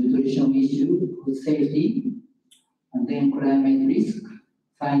diversification, nutrition issue, food safety, and then climate risk,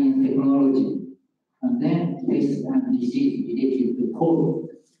 science, technology, and then pest and disease related to COVID.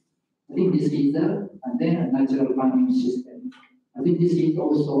 I think this is and then a natural farming system. I think this is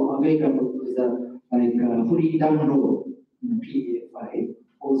also available with free download in PDF file.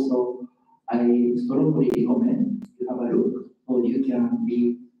 Also, I strongly recommend you have a look, or you can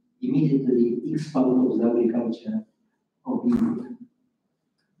be immediately expert of the agriculture of India.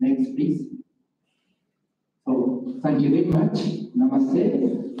 Next, please. So, thank you very much.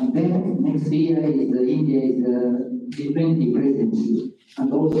 Namaste. And then next year is India is G20 presidency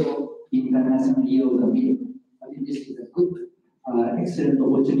and also International Year of the Meal. I think this is a good, excellent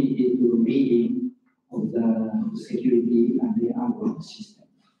opportunity to leading of the security and the agro system.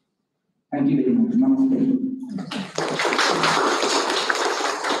 Thank you very much. Namaste.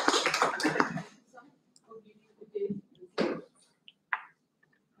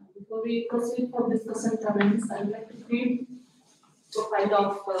 Before we proceed for discussion comments, I would like to read profile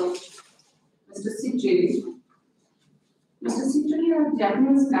of Mr. Sitri. Mr. Sitri is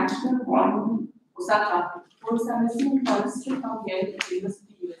Japanese national born Osaka, holds a missing forestry from Yale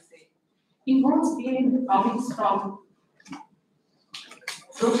University, USA. He holds BA in economics from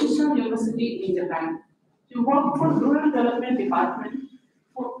Professional University in Japan. He worked for Rural Development Department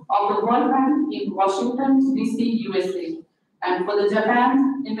of the World Bank in Washington, D.C., USA, and for the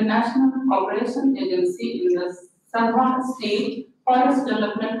Japan International Cooperation Agency in the Sabah State Forest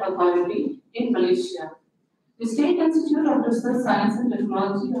Development Authority in Malaysia. The State Institute of Research, Science and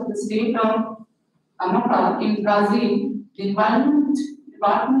Technology of the State of Amapá in Brazil, the Environment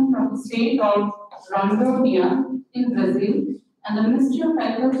Department of the State of Rondônia, in Brazil, and the Ministry of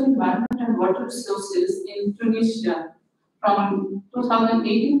Agriculture, Environment and Water Resources in Tunisia from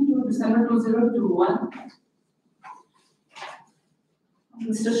 2018 to December 2021.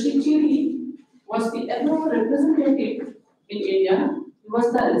 Mr. Shichiri was the ever representative in India. He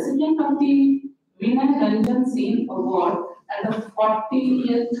was the recipient of the Vinay Ranjan Singh Award at the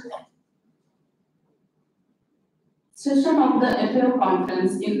 40th session of the FAO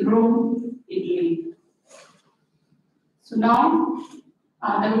conference in Rome, Italy. So now,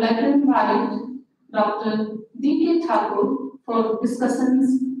 I would like to invite Dr. D.K. Thakur for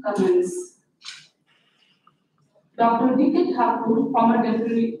discussions, comments. Dr. D.K. Thakur, former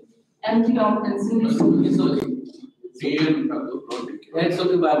Deputy MD of NCD. It's okay. It's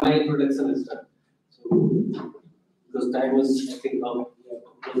okay, my introduction is done. So, because time is, I think, up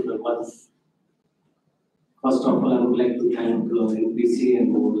the month. First of all, I would like to thank NPC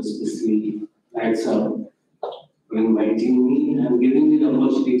and more especially Lightsam for inviting me and giving me the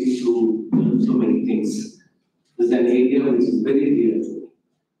opportunity to learn so many things. This is an area which is very dear to me.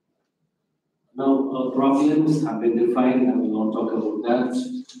 Now, problems have been defined, I will not talk about that.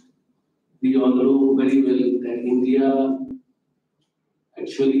 We all know very well that India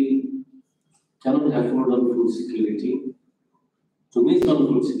actually cannot afford on food security. To miss on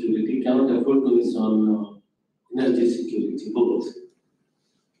food security, cannot afford to miss on energy security, both.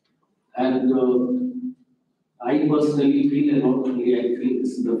 And I personally feel, and not only I feel,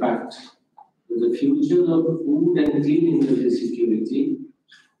 this is the fact, that the future of food and clean energy security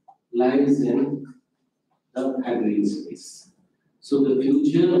lies in the agri space. So the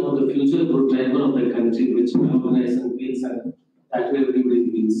future or the future growth driver of the country, which my organization feels and that way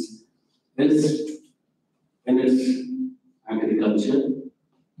everybody feels, is in its agriculture,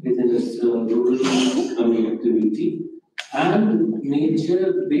 is in its rural economic activity, and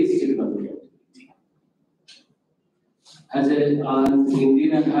nature-based economic activity.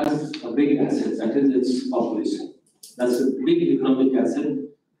 India has a big asset, that is its population. That's a big economic asset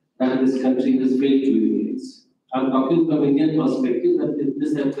that this country has failed to utilize. I'm talking from Indian perspective that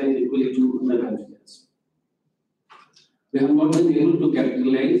this applies equally to other countries. We have not been able to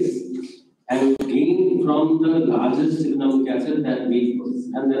capitalize and gain from the largest economic asset that we possess,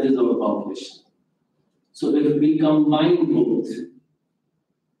 and that is our population. So if we combine both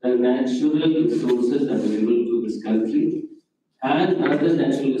the natural resources available to this country and another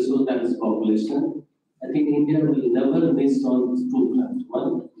natural resource that is population, I think India will never miss on two fronts.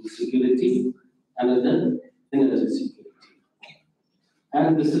 One, security, another, energy security.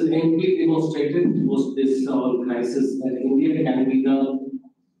 And this is amply demonstrated post this crisis that India can be the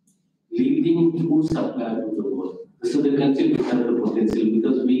leading food supplier to the world. This is the country which has the potential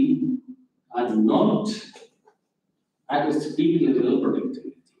because we are not at its peak level of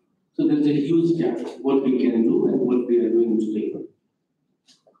productivity. So there is a huge gap what we can do and what we are doing today.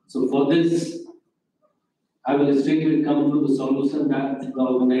 So for this, I will straightway come to the solution that the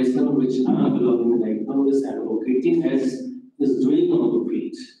organization which I am belonging right now is advocating as is doing on the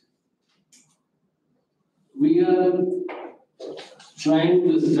field. We are trying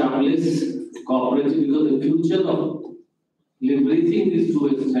to establish cooperative because the future of leveraging these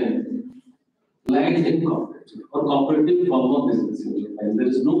two strengths lies in cooperative or cooperative form of business. And there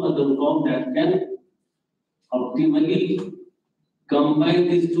is no other form that can optimally combine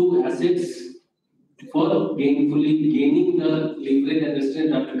these two assets for gainfully gaining the leverage and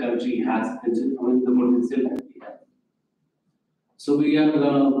strength that the country has, and the potential that we have. So we are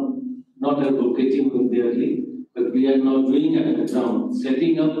not advocating clearly, but we are now doing at the ground,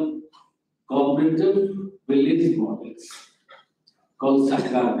 setting up cooperative village models called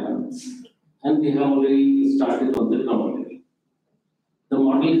Sakar grants, and we have already started on the ground level. The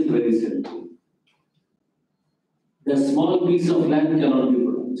model is very simple. The small piece of land cannot be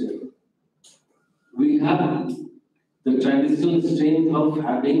productive. We have the traditional strength of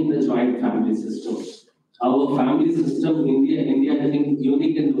having the joint family system. Our family system, India has been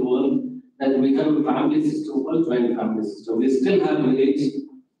unique in the world that we have a family system called joint family system. We still have village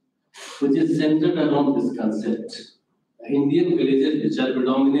which is centered around this concept. Indian villages which are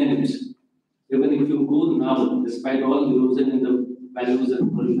predominant, even if you go now, despite all erosion in the values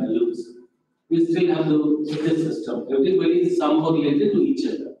and moral values, we still have the system. Everybody is somehow related to each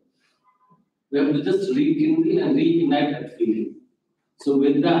other. We have to just rekindle and reignite that feeling. So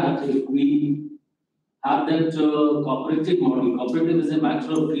with that, if we have that cooperative model, cooperative is a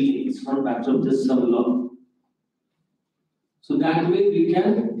matter of feeling, it's not a matter of just some law. So that way we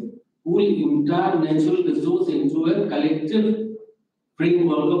can pool entire natural resource into a collective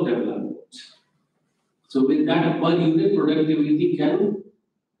framework of development. So with that, per unit productivity can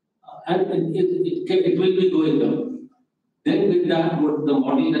and it will be going up. Then with that, what the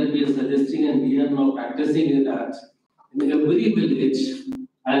model that we are suggesting and we are now practicing is that in every village,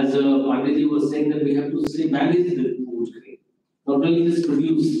 as Panditi was saying, that we have to say manage the food grain. Not only just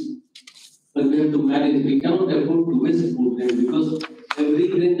produce, but we have to manage. We cannot afford to waste food grain because every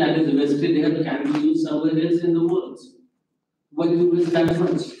grain that is wasted here can be used somewhere else in the world. Why do we waste that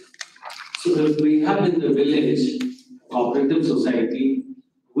much? So if we have in the village cooperative society,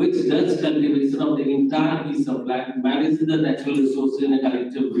 which does cultivation of the entire piece of land, manages the natural resources in a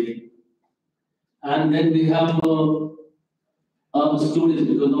collective way. And then we have storage,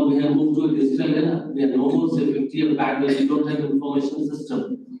 because now we have moved to a digital era. We are no more say 50 years back where we don't have information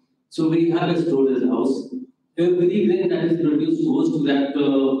system. So we have a storage house. Every grain that is produced goes to that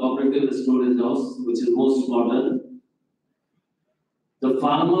cooperative storage house, which is most modern. The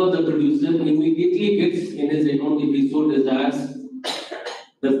farmer, the producer, immediately gets in his account if he so desires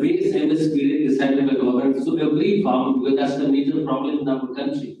the base MSP rate decided by government. So every farm, because that's the major problem in our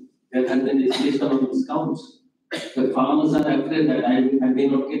country, there has been inflation on discounts. The farmers are afraid that I may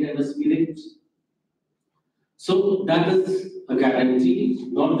not get MSP rates. So that is a guarantee,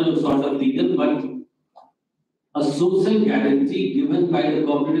 not a sort of legal, but a social guarantee given by the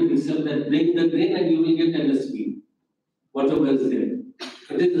cooperative itself that bring the grain and you will get MSP, whatever is there.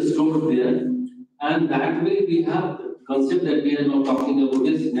 It is stored there. And that way we have the concept that we are now talking about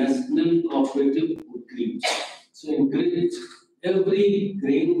is national cooperative food grains. So in grains, every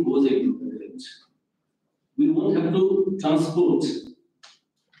grain goes into the grains. We won't have to transport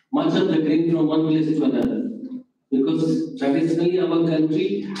much of the grain from one place to another, because traditionally our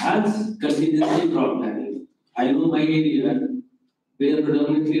country has contingency crop planning. I know my area, we are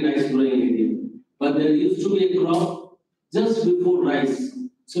predominantly rice growing area, but there used to be a crop just before rice.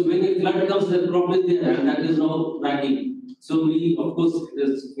 So when a flood comes, the crop is there, and that is now ragi. So we, of course, it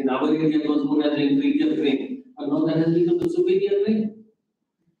is in our area it was known as the inferior grain, but now that has become the superior grain.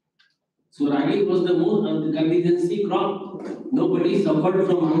 So ragi was the more contingency crop. Nobody suffered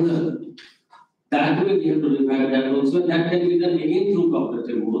from hunger. That way we have to revive that also. That can be done again through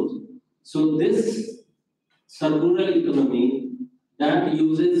cooperative mode. So this circular economy that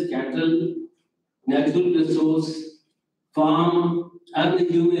uses cattle, natural resource, farm, and the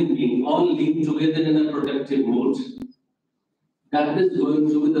human being all linked together in a productive mode, that is going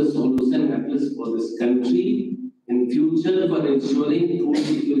to be the solution at least for this country in future for ensuring food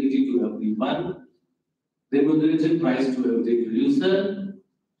security to everyone, remunerated price to every producer.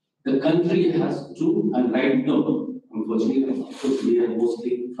 The country has to, and right now, unfortunately, of course, we are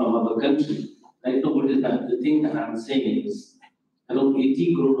mostly from our country. Right now, what is that? The thing that I'm saying is around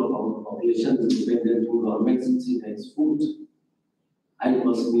 80 crore of our population is dependent on government subsidized food. I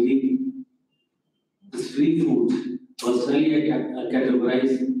personally, this free food, personally, I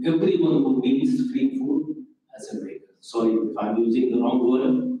categorize everyone who needs free food as a beggar. Sorry if I'm using the wrong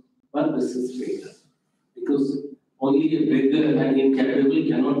word, but this is beggar. Because only a beggar and incapable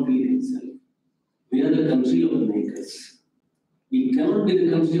cannot feed himself. We are the country of makers. We cannot be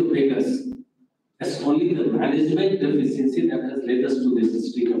the country of beggars. It's only the management deficiency that has led us to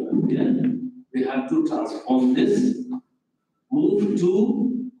this state of India. We have to transform this, move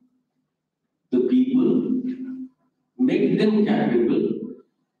to the people, make them capable,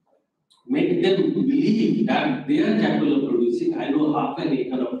 make them believe that they are capable of producing. I know half an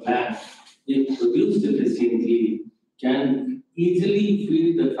acre of land, if produced efficiently, can easily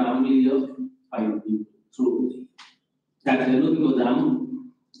feed the family of 5 people through. That I know because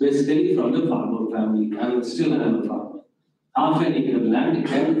I'm basically from the farmer family. I'm still a farmer. Half an acre land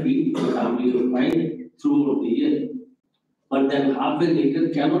can feed the family of 5 throughout the year. But then half an acre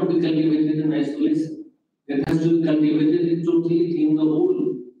cannot be cultivated in isolation. It has to be cultivated totally in the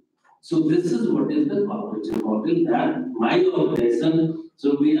whole. So this is what is the cooperative model that my organization.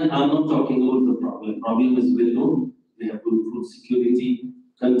 So I'm not talking about the problem. Problem is well known. We have good food security.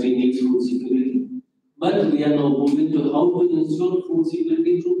 Country needs food security. But we are now moving to how to ensure food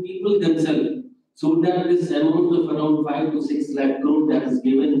security through people themselves. So that this amount of around 5 to 6 lakh crore that is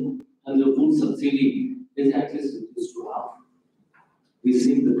given under food subsidy is at least reduced to half. We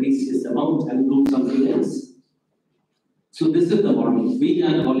save the precious amount and do something else. So this is the model. We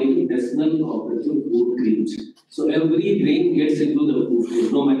are calling national cooperative food grains. So every grain gets into the food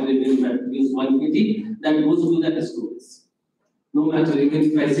grain. No matter if you produce 1 kg, that goes to the storage. No matter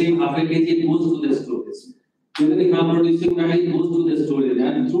if I say half a kg, it goes to the storage. Even if I'm producing rice, it goes to the storage.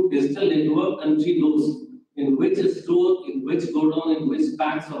 And through digital network, country knows in which store, in which godown, in which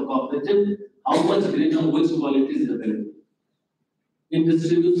packs or cooperative, how much grain of which quality is available. In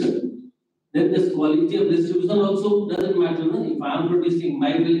distribution, then this quality of distribution also doesn't matter. No? If I am producing,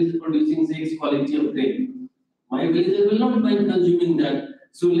 my village is producing 6 quality of grain, my villager will not mind consuming that.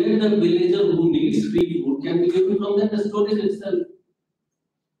 So let the villager who needs free food can be given from that storage itself.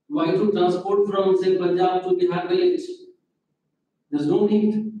 Why to transport from, say, Punjab to Bihar village? There's no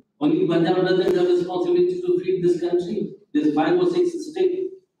need. Only Punjab doesn't have responsibility to feed this country. There's 5 or 6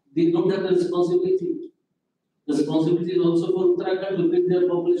 states. They don't have the responsibility. The responsibility is also for Uttarakhand to feed their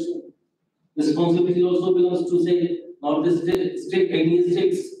population. Responsibility also belongs to, say, Northeast state, any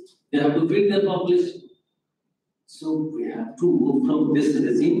states. They have to feed their population. So we have to move from this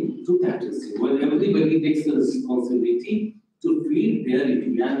regime to that regime, where everybody takes the responsibility to feed their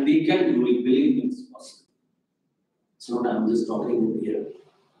India, and they can do it, believe me, it's possible. It's not I'm just talking here.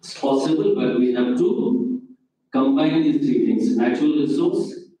 It's possible, but we have to combine these 3 things: natural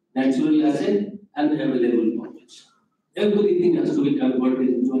resource, natural asset, and available population. Everything has to be converted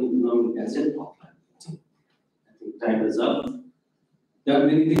into an economic asset of planning. I think time is up. There are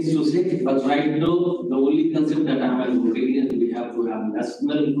many things to say, but right now, the only concept that I am advocating, we have to have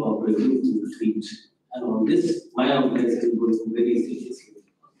national cooperative retreat. And on this, my organization goes very seriously.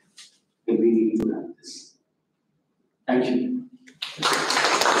 We need to have this. Thank you.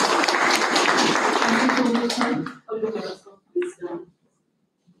 Thank you so much for your words of wisdom.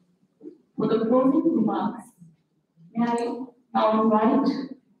 For the closing remarks, may I now invite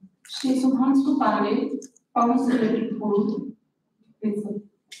Shri Sudhanshu Pandey, Secretary for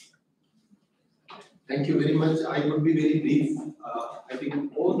Thank you very much. I would be very brief. I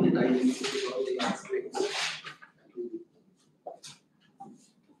think all the dimensions, all the aspects,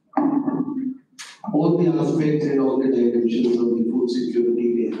 and all the dimensions of the food security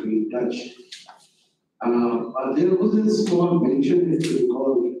they have been touched. There was a small mention, if you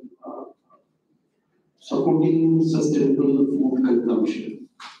recall, supporting sustainable food consumption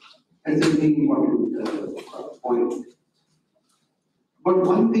as a very important point. But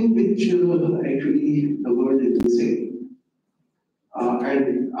one thing which actually the world is missing,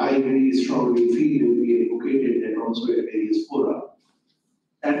 and I very strongly feel, and we advocated and also at various fora,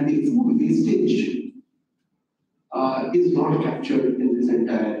 that the food wastage is not captured in this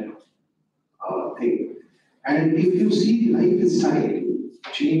entire thing. And if you see the lifestyle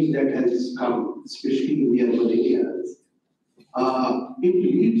change that has come, especially in the urban areas, it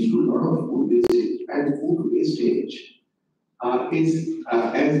leads to a lot of food wastage, and food wastage is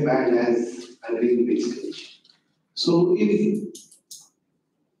as bad as grain wastage. So if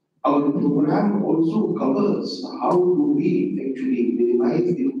our program also covers how do we actually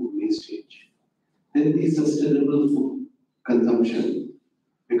minimize the food wastage, then the sustainable food consumption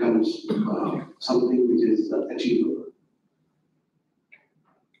becomes something which is achievable.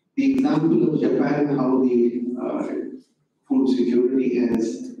 The example of Japan, how the food security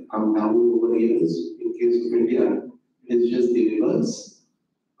has come down over years. In case of India, it's just the reverse.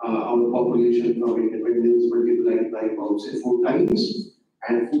 Our population from independence multiplied by about say 4 times,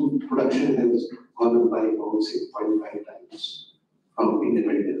 and food production has gone up by about 6.5 times from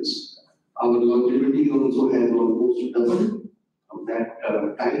independence. Our longevity also has almost doubled from that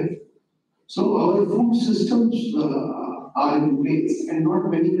time. So our food systems are in place, and not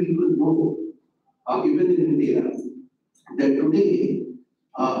many people know, even in India, that today,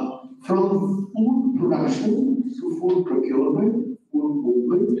 from food production to food procurement, food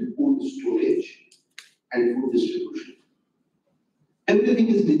movement, food storage, and food distribution, everything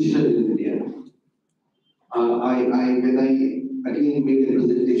is digital in India. When I again made a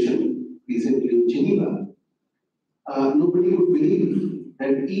presentation recently in Geneva, nobody would believe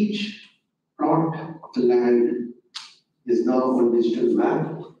that each plot of the land is now on digital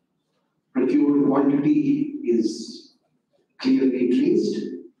map. Procured quantity is clearly traced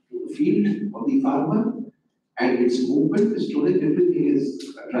to the field of the farmer, and its movement, storage, everything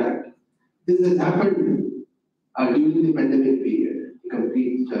is tracked. This has happened during the pandemic period. The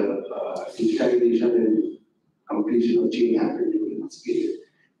complete digitalization and completion of chain happened during this period.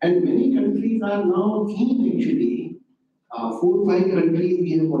 And many countries are now keen actually, 4 or 5 countries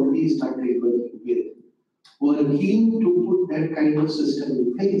we have already started working with, who are keen to put that kind of system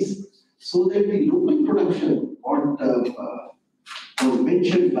in place so that the local production, what was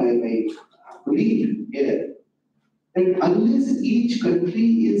mentioned by my colleague here, that unless each country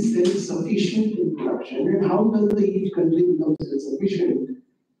is self-sufficient in production, and how does each country become self-sufficient?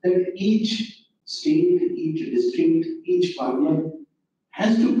 That each state, each district, each farmer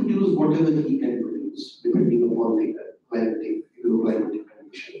has to produce whatever he can produce, depending upon the climatic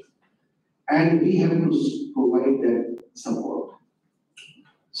conditions. And we have to provide that support.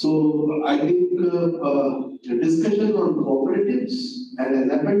 So I think the discussion on cooperatives, and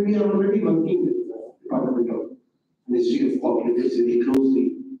as happened, we are already working with the Department of Ministry of Cooperatives very closely,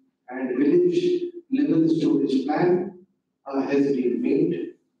 and village level storage plan has been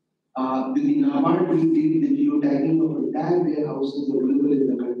made. With the NABARD, we did the geotagging of entire warehouses available in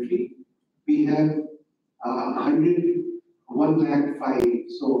the country. We have 1 lakh 5,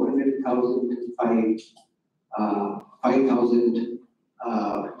 so 100,000 5,000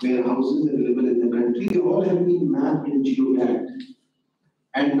 warehouses available in the country. They all have been mapped and geotagged.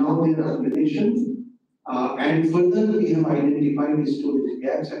 And now there are upgradations. And further, we have identified storage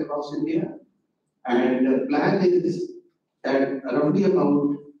gaps across India. And the plan is that roughly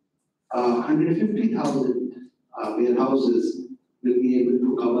about 150,000 warehouses will be able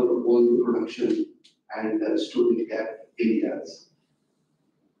to cover all the production and storage gap areas.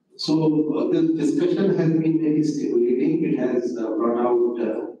 So the discussion has been very stimulating. It has brought out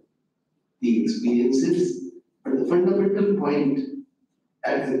the experiences, but the fundamental point,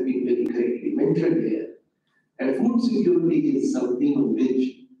 as has been very correctly mentioned here, that food security is something on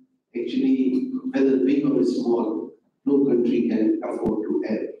which actually, whether big or small, no country can afford to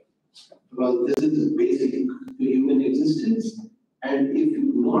have. Because this is basic to human existence, and if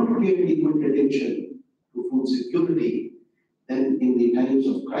you do not pay adequate attention to food security, then in the times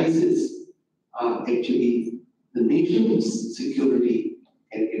of crisis, actually the nation's security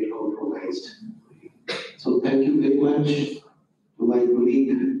can get compromised. So thank you very much to my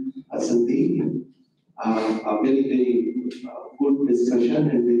colleague Sandeep. A very, very good discussion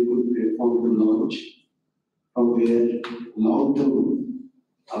and very good platform to launch from where long-term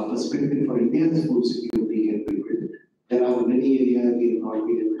perspective for India's food security can be built. There are many areas we have not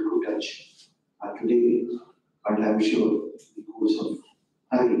been able to touch today, but I'm sure in the course of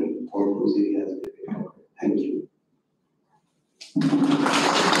time, all those areas will be covered. Thank you.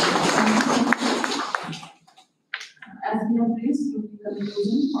 As we have reached to the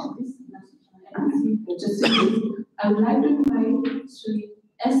conclusion of this NPC, I would like to invite Sri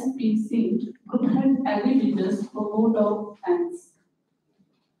S.P. Singh, Group Head Agri Leaders for vote of thanks.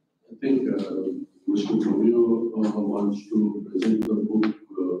 I think Mr. Romeo wants to present the book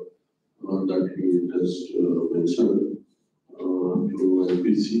that he just mentioned to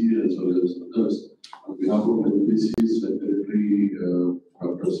NPC as well as others. On behalf of NPC, Secretary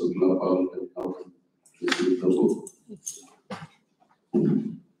Dr. Suklapal can come and present the book.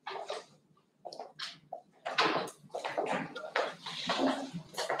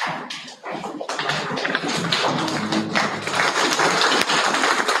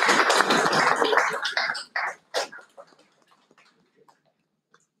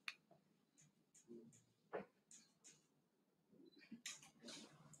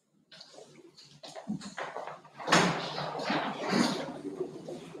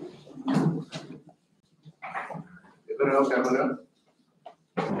 Camera.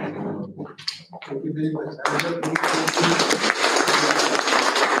 Thank you very much.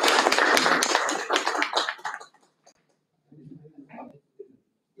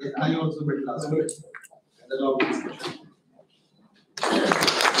 Yes, I also met last week. And a lot of discussion.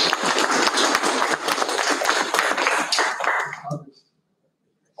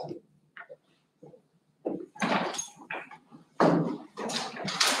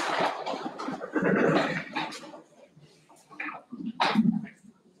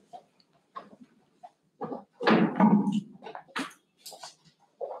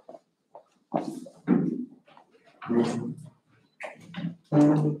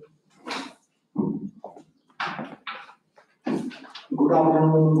 Good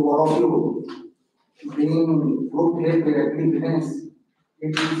afternoon to all of you. Being Group Head Agri Business,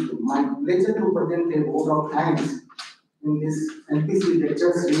 it is my pleasure to present a vote of thanks in this NPC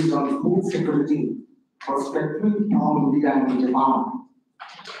lecture series on food security perspective from India and Japan.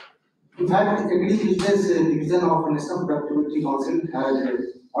 In fact, Agri Business Division of National Productivity Council has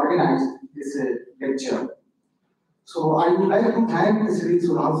organized this lecture. So I would like to thank Sri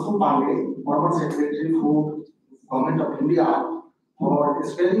Sudhanshu Pandey, former Secretary Food, Government of India, for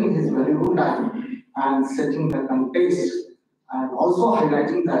sparing his valuable time and setting the context, and also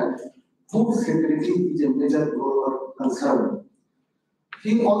highlighting that food security is a major global concern.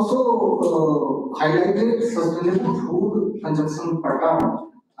 He also highlighted sustainable food consumption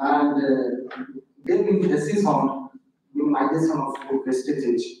pattern and gave emphasis on minimization of food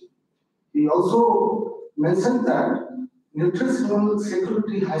wastage. He also mentioned that nutritional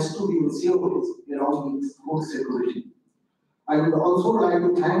security has to be ensured along with food security. I would also like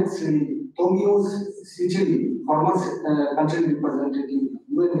to thank Sri Tomio Sichiri, former country representative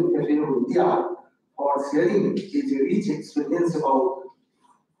UNFAO India, for sharing his rich experience about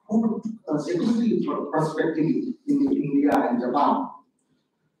food security perspective in India and Japan.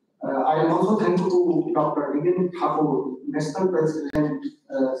 I am also thankful to Dr. Nigin Thakur, National President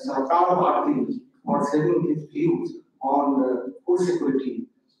Sarkar Bharti, for sharing his views on food security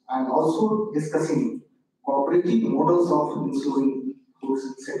and also discussing cooperative models of ensuring food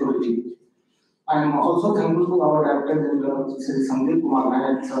security. I am also thankful to our Director General, Sri Sandeep Kumar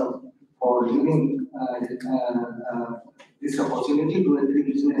Nayak, sir, for giving this opportunity to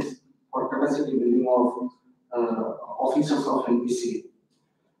agri-business for capacity building of officers of NPC.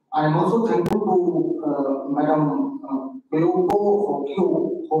 I am also thankful to Madam Kyogo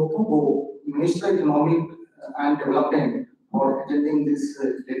Hokugo, Minister Economic and Development, for attending this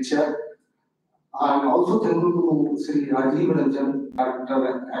lecture. I am also thankful to Sri Rajiv Ranjan,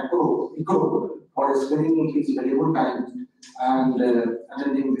 Director ICRO, for spending his valuable time and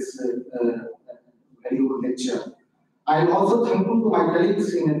attending this very good lecture. I am also thankful to my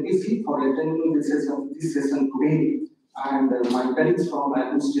colleagues in NPC for attending this session today, and my colleagues from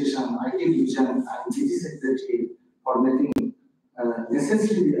administration, IT division, and DG secretary for making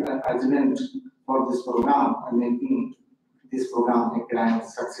necessary arrangement for this program and making this program a grand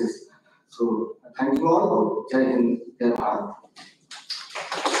success. So thank you all. Jai Hind, Jai Bharat.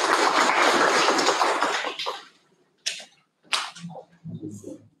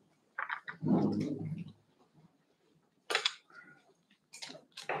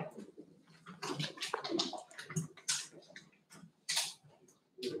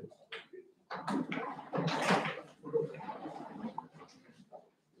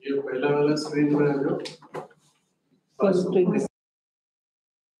 ये पहला वाला screen पर आ जाओ। First,